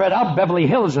so spread out, Beverly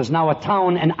Hills is now a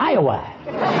town in Iowa.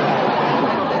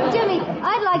 Jimmy,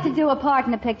 I'd like to do a part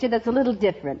in a picture that's a little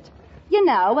different. You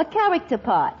know, a character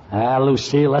part.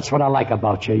 Lucille, that's what I like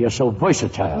about you. You're so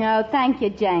versatile. Oh, thank you,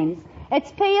 James. It's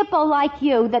people like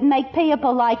you that make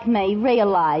people like me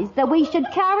realize that we should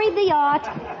carry the art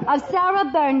of Sarah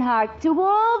Bernhardt to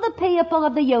all the people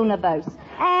of the universe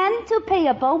and to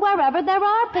people wherever there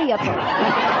are people.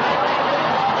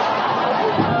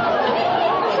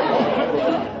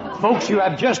 Folks, you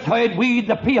have just heard We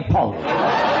the People.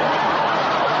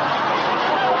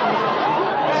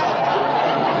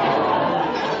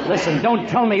 Listen, don't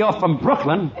tell me you're from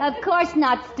Brooklyn. Of course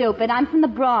not, stupid. I'm from the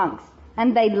Bronx.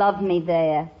 And they love me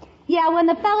there. Yeah, when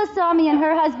the fella saw me in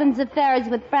Her Husband's Affairs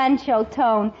with Francho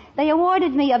Tone, they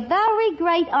awarded me a very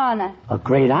great honor. A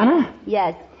great honor?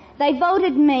 Yes. They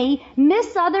voted me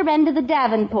Miss Other End of the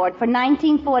Davenport for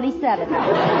 1947.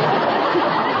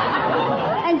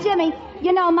 And Jimmy,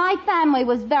 you know, my family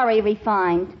was very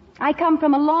refined. I come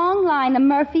from a long line of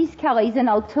Murphys, Kellys, and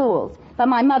O'Tooles. But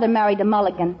my mother married a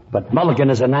Mulligan. But Mulligan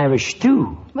is an Irish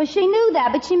stew. Well, she knew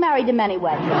that, but she married him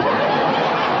anyway.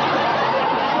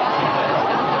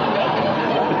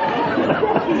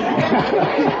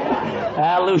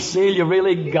 Lucille, you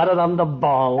really got it on the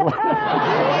ball.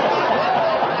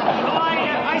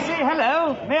 I say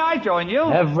hello. May I join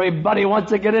you? Everybody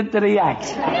wants to get into the act.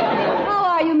 How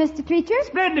are you, Mr. Treacher?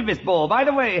 Splendid, Miss Ball. By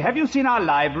the way, have you seen our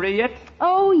library yet?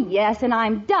 Oh, yes, and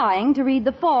I'm dying to read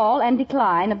The Fall and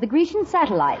Decline of the Grecian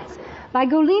Satellites by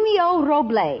Golimio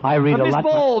Roble. I read a Miss lot.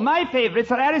 Ball, my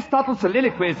favorites are Aristotle's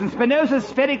Soliloquies and Spinoza's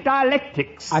Spheric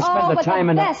Dialectics. I spent the time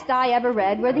the in best I ever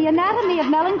read were The Anatomy of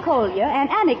Melancholia and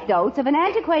Anecdotes of an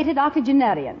Antiquated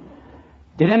Octogenarian.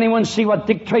 Did anyone see what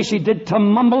Dick Tracy did to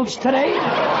Mumbles today?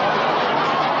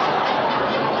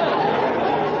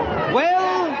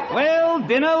 Well,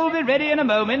 dinner will be ready in a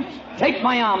moment. Take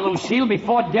my arm, Lucille.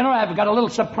 Before dinner, I've got a little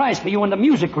surprise for you in the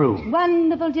music room.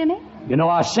 Wonderful, Jimmy. You know,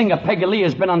 our singer, Peggy Lee,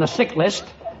 has been on the sick list,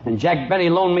 and Jack Benny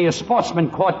loaned me a sportsman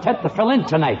quartet to fill in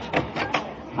tonight.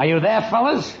 Are you there,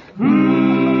 fellas?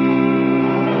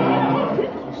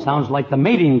 Sounds like the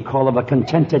mating call of a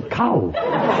contented cow.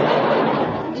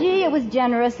 Gee, it was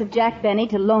generous of Jack Benny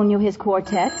to loan you his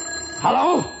quartet.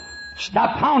 Hello?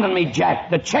 Stop pounding me, Jack.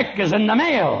 The check is in the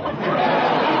mail.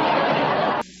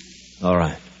 All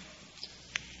right.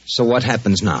 So what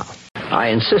happens now? I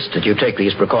insist that you take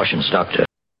these precautions, Doctor.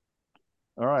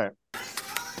 All right.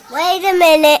 Wait a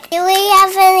minute. Do we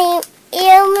have any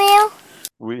email?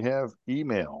 We have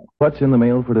email. What's in the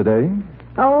mail for today?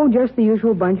 Oh, just the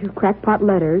usual bunch of crackpot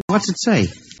letters. What's it say?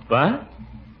 What?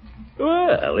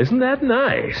 Well, isn't that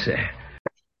nice?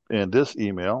 And this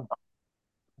email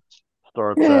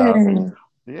starts out,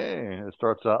 it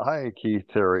starts out, hi, Keith,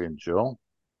 Terry, and Jill.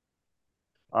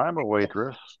 I'm a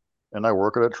waitress, and I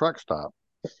work at a truck stop.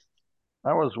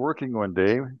 I was working one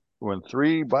day when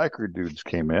 3 biker dudes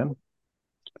came in.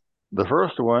 The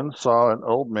first one saw an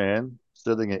old man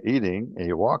sitting and eating, and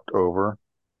he walked over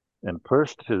and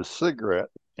pushed his cigarette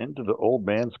into the old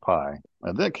man's pie,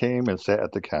 and then came and sat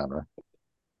at the counter.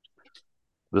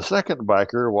 The second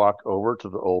biker walked over to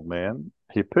the old man.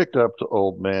 He picked up the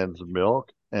old man's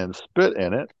milk and spit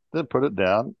in it, then put it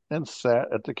down and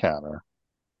sat at the counter.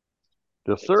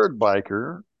 The third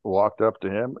biker walked up to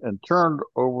him and turned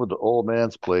over the old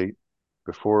man's plate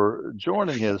before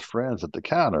joining his friends at the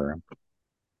counter.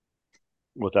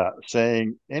 Without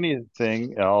saying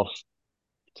anything else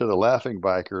to the laughing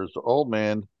bikers, the old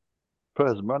man put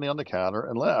his money on the counter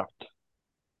and left.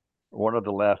 One of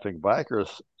the laughing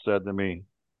bikers said to me,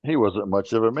 "He wasn't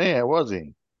much of a man, was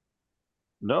he?"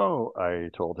 "No," I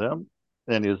told him,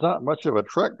 "and he's not much of a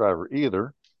truck driver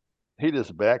either. He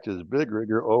just backed his big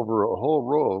rigger over a whole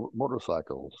row of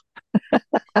motorcycles."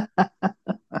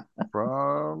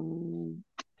 From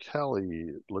Kelly,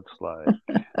 it looks like.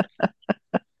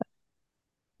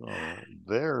 So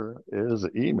there is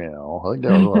the email. I think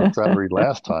that was what I was trying to read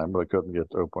last time, but I couldn't get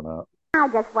it to open up. I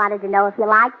just wanted to know if you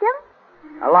liked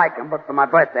him. I like him, but for my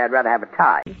birthday, I'd rather have a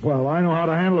tie. Well, I know how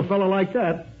to handle a fellow like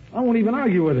that. I won't even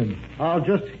argue with him. I'll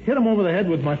just hit him over the head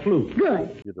with my flute.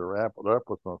 Good. You to wrap it up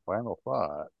with my final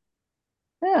thought.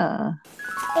 Yeah.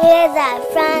 Here's our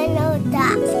final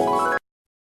thought.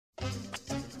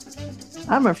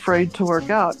 I'm afraid to work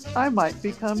out. I might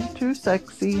become too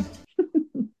sexy.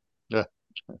 Yeah.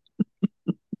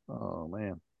 Oh,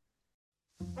 man.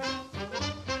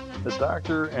 The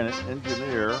doctor and an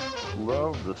engineer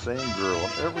loved the same girl,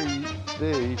 and every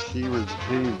day she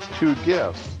received two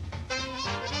gifts.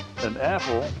 An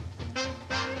apple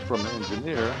from the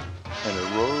engineer and a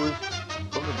rose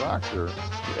from the doctor.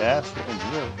 He asked the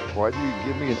engineer, "Why do you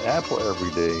give me an apple every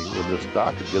day when this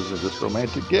doctor gives me this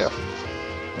romantic gift?"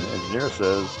 And the engineer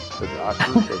says, "The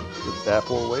doctor took the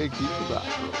apple away, keep the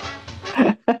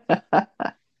doctor."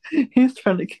 He's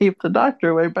trying to keep the doctor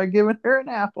away by giving her an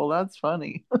apple. That's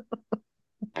funny.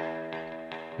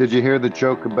 Did you hear the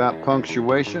joke about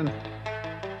punctuation?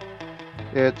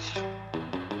 It's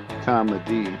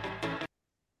comedy.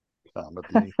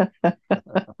 Comedy.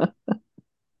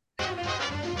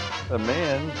 A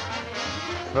man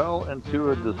fell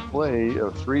into a display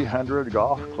of 300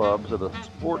 golf clubs at a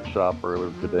sports shop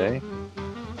earlier today.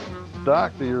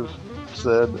 Doctors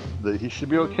said that he should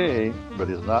be okay, but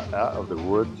he's not out of the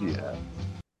woods yet.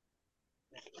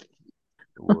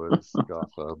 The woods,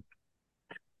 golf club.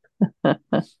 I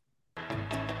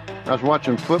was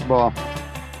watching football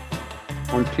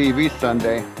on TV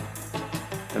Sunday,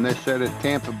 and they said at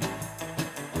Tampa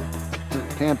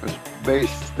Bay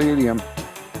Stadium,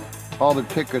 all the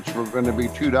tickets were going to be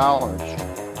 $2.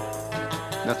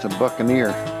 That's a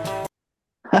Buccaneer.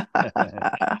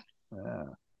 Yeah.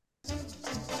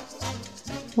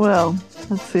 Well,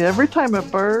 let's see. Every time a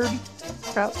bird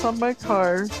craps on my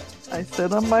car, I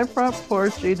sit on my front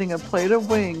porch eating a plate of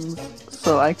wings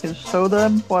so I can show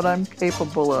them what I'm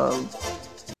capable of.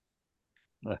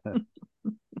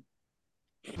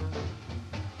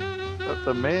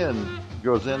 The man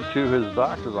goes into his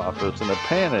doctor's office in a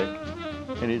panic,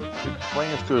 and he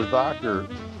explains to his doctor,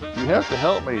 "You have to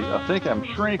help me. I think I'm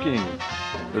shrinking."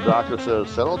 The doctor says,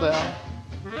 "Settle down.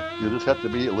 You just have to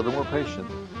be a little more patient."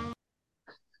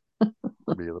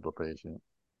 Be a little patient.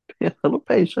 Be a little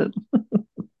patient.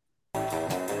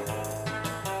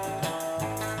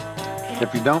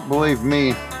 If you don't believe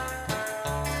me,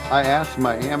 I asked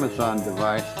my Amazon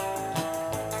device,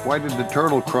 "Why did the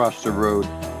turtle cross the road?"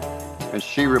 And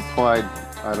she replied,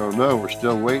 "I don't know, we're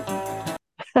still waiting."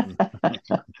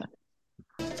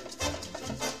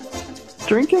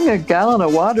 Drinking a gallon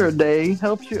of water a day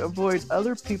helps you avoid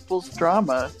other people's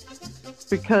drama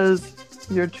because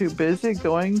you're too busy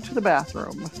going to the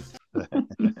bathroom.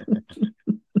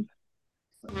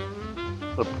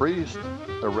 A priest,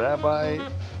 a rabbi,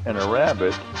 and a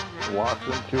rabbit walked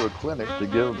into a clinic to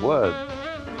give blood.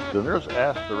 The nurse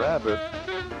asked the rabbit,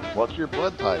 "What's your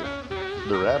blood type?"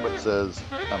 The rabbit says,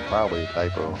 "I'm probably a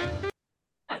typo."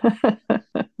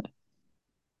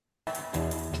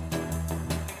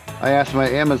 I asked my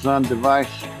Amazon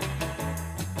device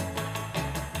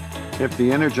if the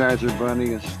Energizer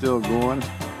Bunny is still going,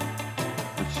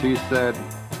 and she said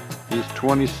he's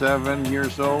 27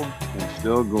 years old and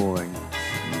still going,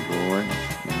 and going,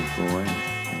 and going,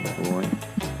 and going.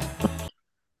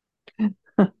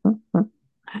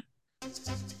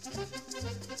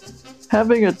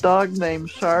 Having a dog named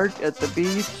Shark at the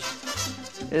beach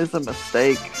is a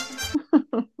mistake.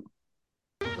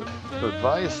 The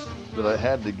advice that I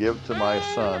had to give to my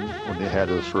son when he had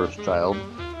his first child: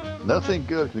 nothing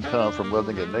good can come from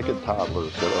letting a naked toddler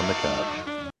sit on the couch.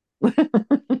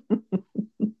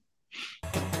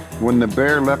 When the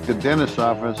bear left the dentist's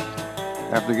office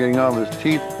after getting all of his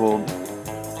teeth pulled,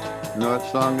 you know what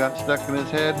song got stuck in his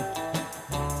head?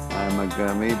 "I'm a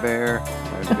gummy bear,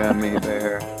 a gummy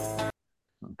bear."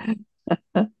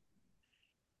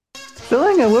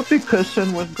 Filling a whoopee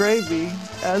cushion with gravy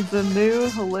adds a new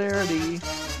hilarity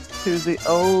to the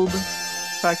old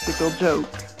practical joke.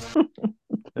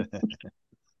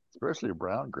 Especially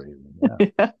brown gravy. Yeah.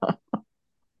 Yeah.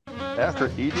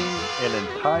 After eating an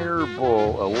entire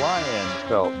bull, a lion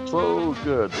felt so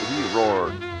good that he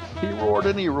roared. He roared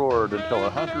and he roared until a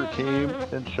hunter came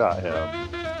and shot him.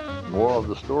 Moral of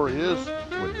the story is,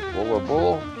 when you pull a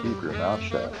bull, keep your mouth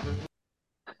shut.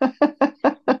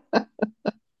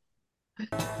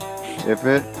 If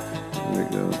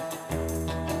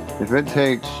it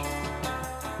takes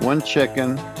one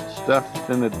chicken stuffed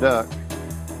in a duck,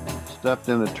 stuffed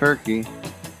in a turkey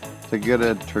to get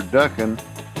a turducken,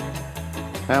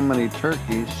 how many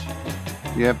turkeys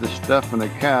do you have to stuff in a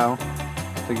cow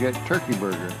to get turkey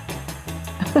burger?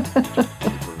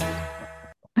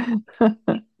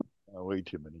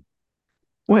 too many.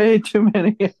 Way too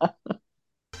many.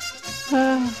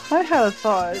 I had a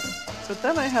thought, but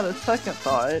then I had a second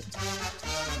thought.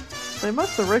 They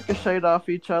must have ricocheted off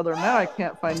each other. Now I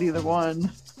can't find either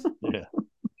one. Yeah.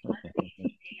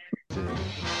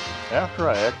 After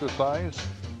I exercise,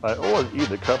 I always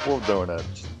eat a couple of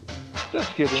donuts.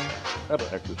 Just kidding. I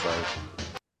don't exercise.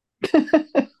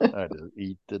 I just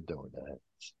eat the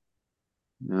donuts.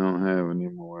 I don't have any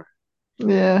more.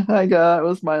 Yeah, that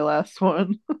was my last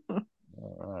one.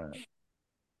 All right.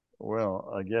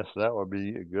 Well, I guess that would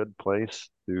be a good place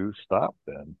to stop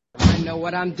then. I know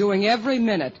what I'm doing every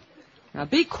minute. Now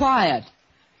be quiet.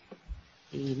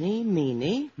 Eeny,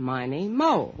 meeny, miny,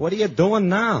 mo. What are you doing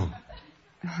now?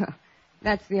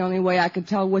 That's the only way I could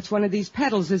tell which one of these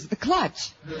pedals is the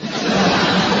clutch.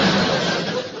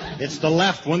 It's the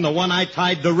left one, the one I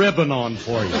tied the ribbon on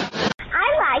for you.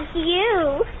 I like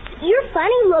you. You're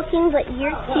funny looking, but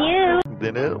you're cute.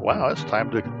 Then it's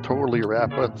time to totally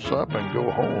wrap us up and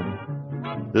go home.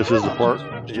 This is the part,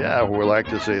 where we like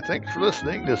to say thanks for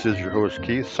listening. This is your host,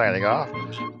 Keith, signing off.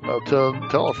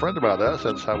 Tell a friend about us.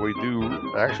 That's how we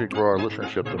do actually grow our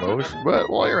listenership the most. But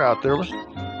while you're out there,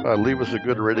 leave us a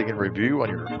good rating and review on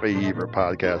your favorite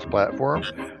podcast platform.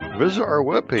 Visit our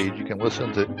webpage. You can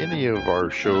listen to any of our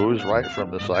shows right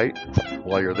from the site.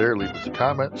 While you're there, leave us a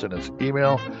comment, send us an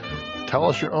email. Tell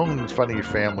us your own funny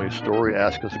family story.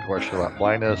 Ask us a question about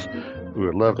blindness. We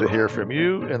would love to hear from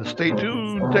you. And stay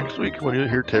tuned next week when you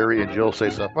hear Terry and Jill say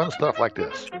some fun stuff like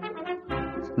this.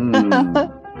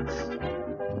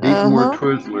 Eat more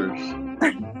Twizzlers.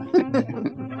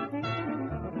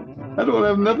 I don't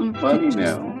have nothing funny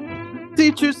now.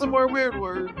 Teach you some more weird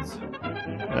words.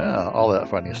 Yeah, all that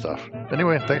funny stuff.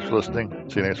 Anyway, thanks for listening.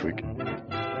 See you next week.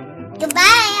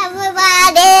 Goodbye,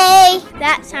 everybody.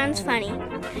 That sounds funny.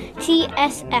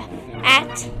 TSF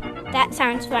at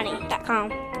thatsoundsfunny.com.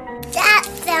 That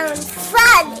sounds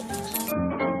funny.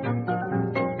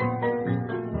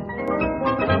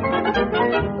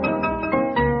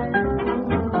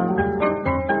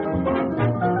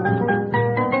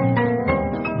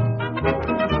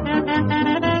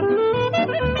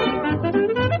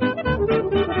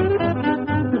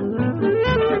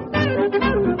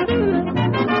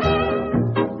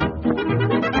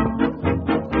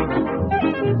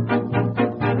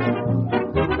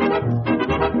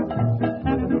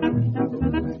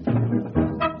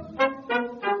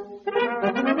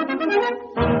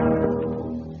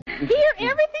 Here,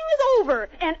 everything is over,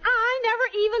 and I never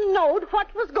even knowed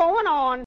what was